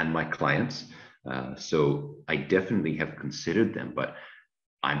and my clients. So I definitely have considered them, but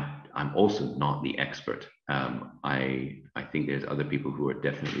I'm also not the expert. I think there's other people who are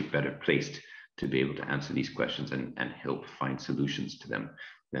definitely better placed to be able to answer these questions and help find solutions to them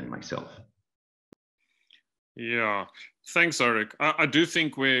than myself. Yeah, thanks, Zarek. I do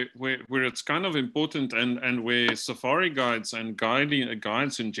think where it's kind of important and where safari guides and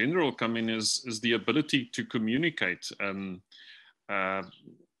guides in general come in is the ability to communicate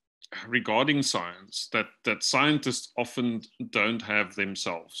regarding science that scientists often don't have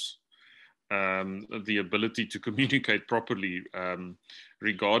themselves. The ability to communicate properly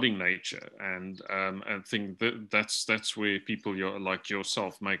regarding nature, and I think that's where people like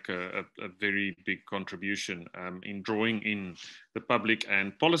yourself make a very big contribution in drawing in the public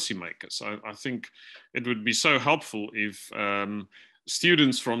and policymakers. I think it would be so helpful if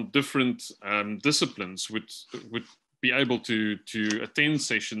students from different disciplines would be able to attend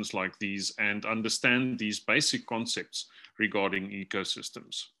sessions like these and understand these basic concepts regarding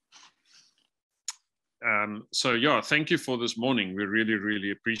ecosystems. So yeah, thank you for this morning. We really, really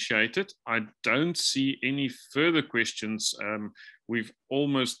appreciate it. I don't see any further questions. We've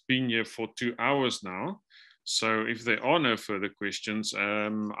almost been here for 2 hours now. So if there are no further questions,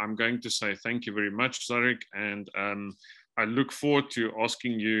 I'm going to say thank you very much, Zarek, and I look forward to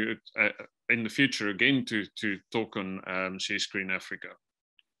asking you in the future again to talk on Share Screen Africa.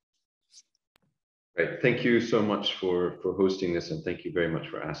 Great. Thank you so much for hosting this, and thank you very much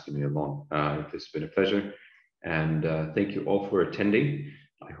for asking me along. It's been a pleasure, and thank you all for attending.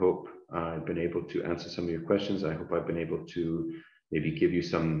 I hope I've been able to answer some of your questions. I hope I've been able to maybe give you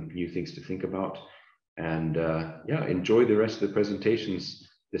some new things to think about, and yeah, enjoy the rest of the presentations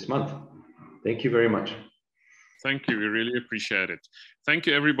this month. Thank you very much. Thank you. We really appreciate it. Thank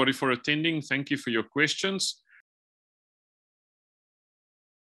you, everybody, for attending. Thank you for your questions.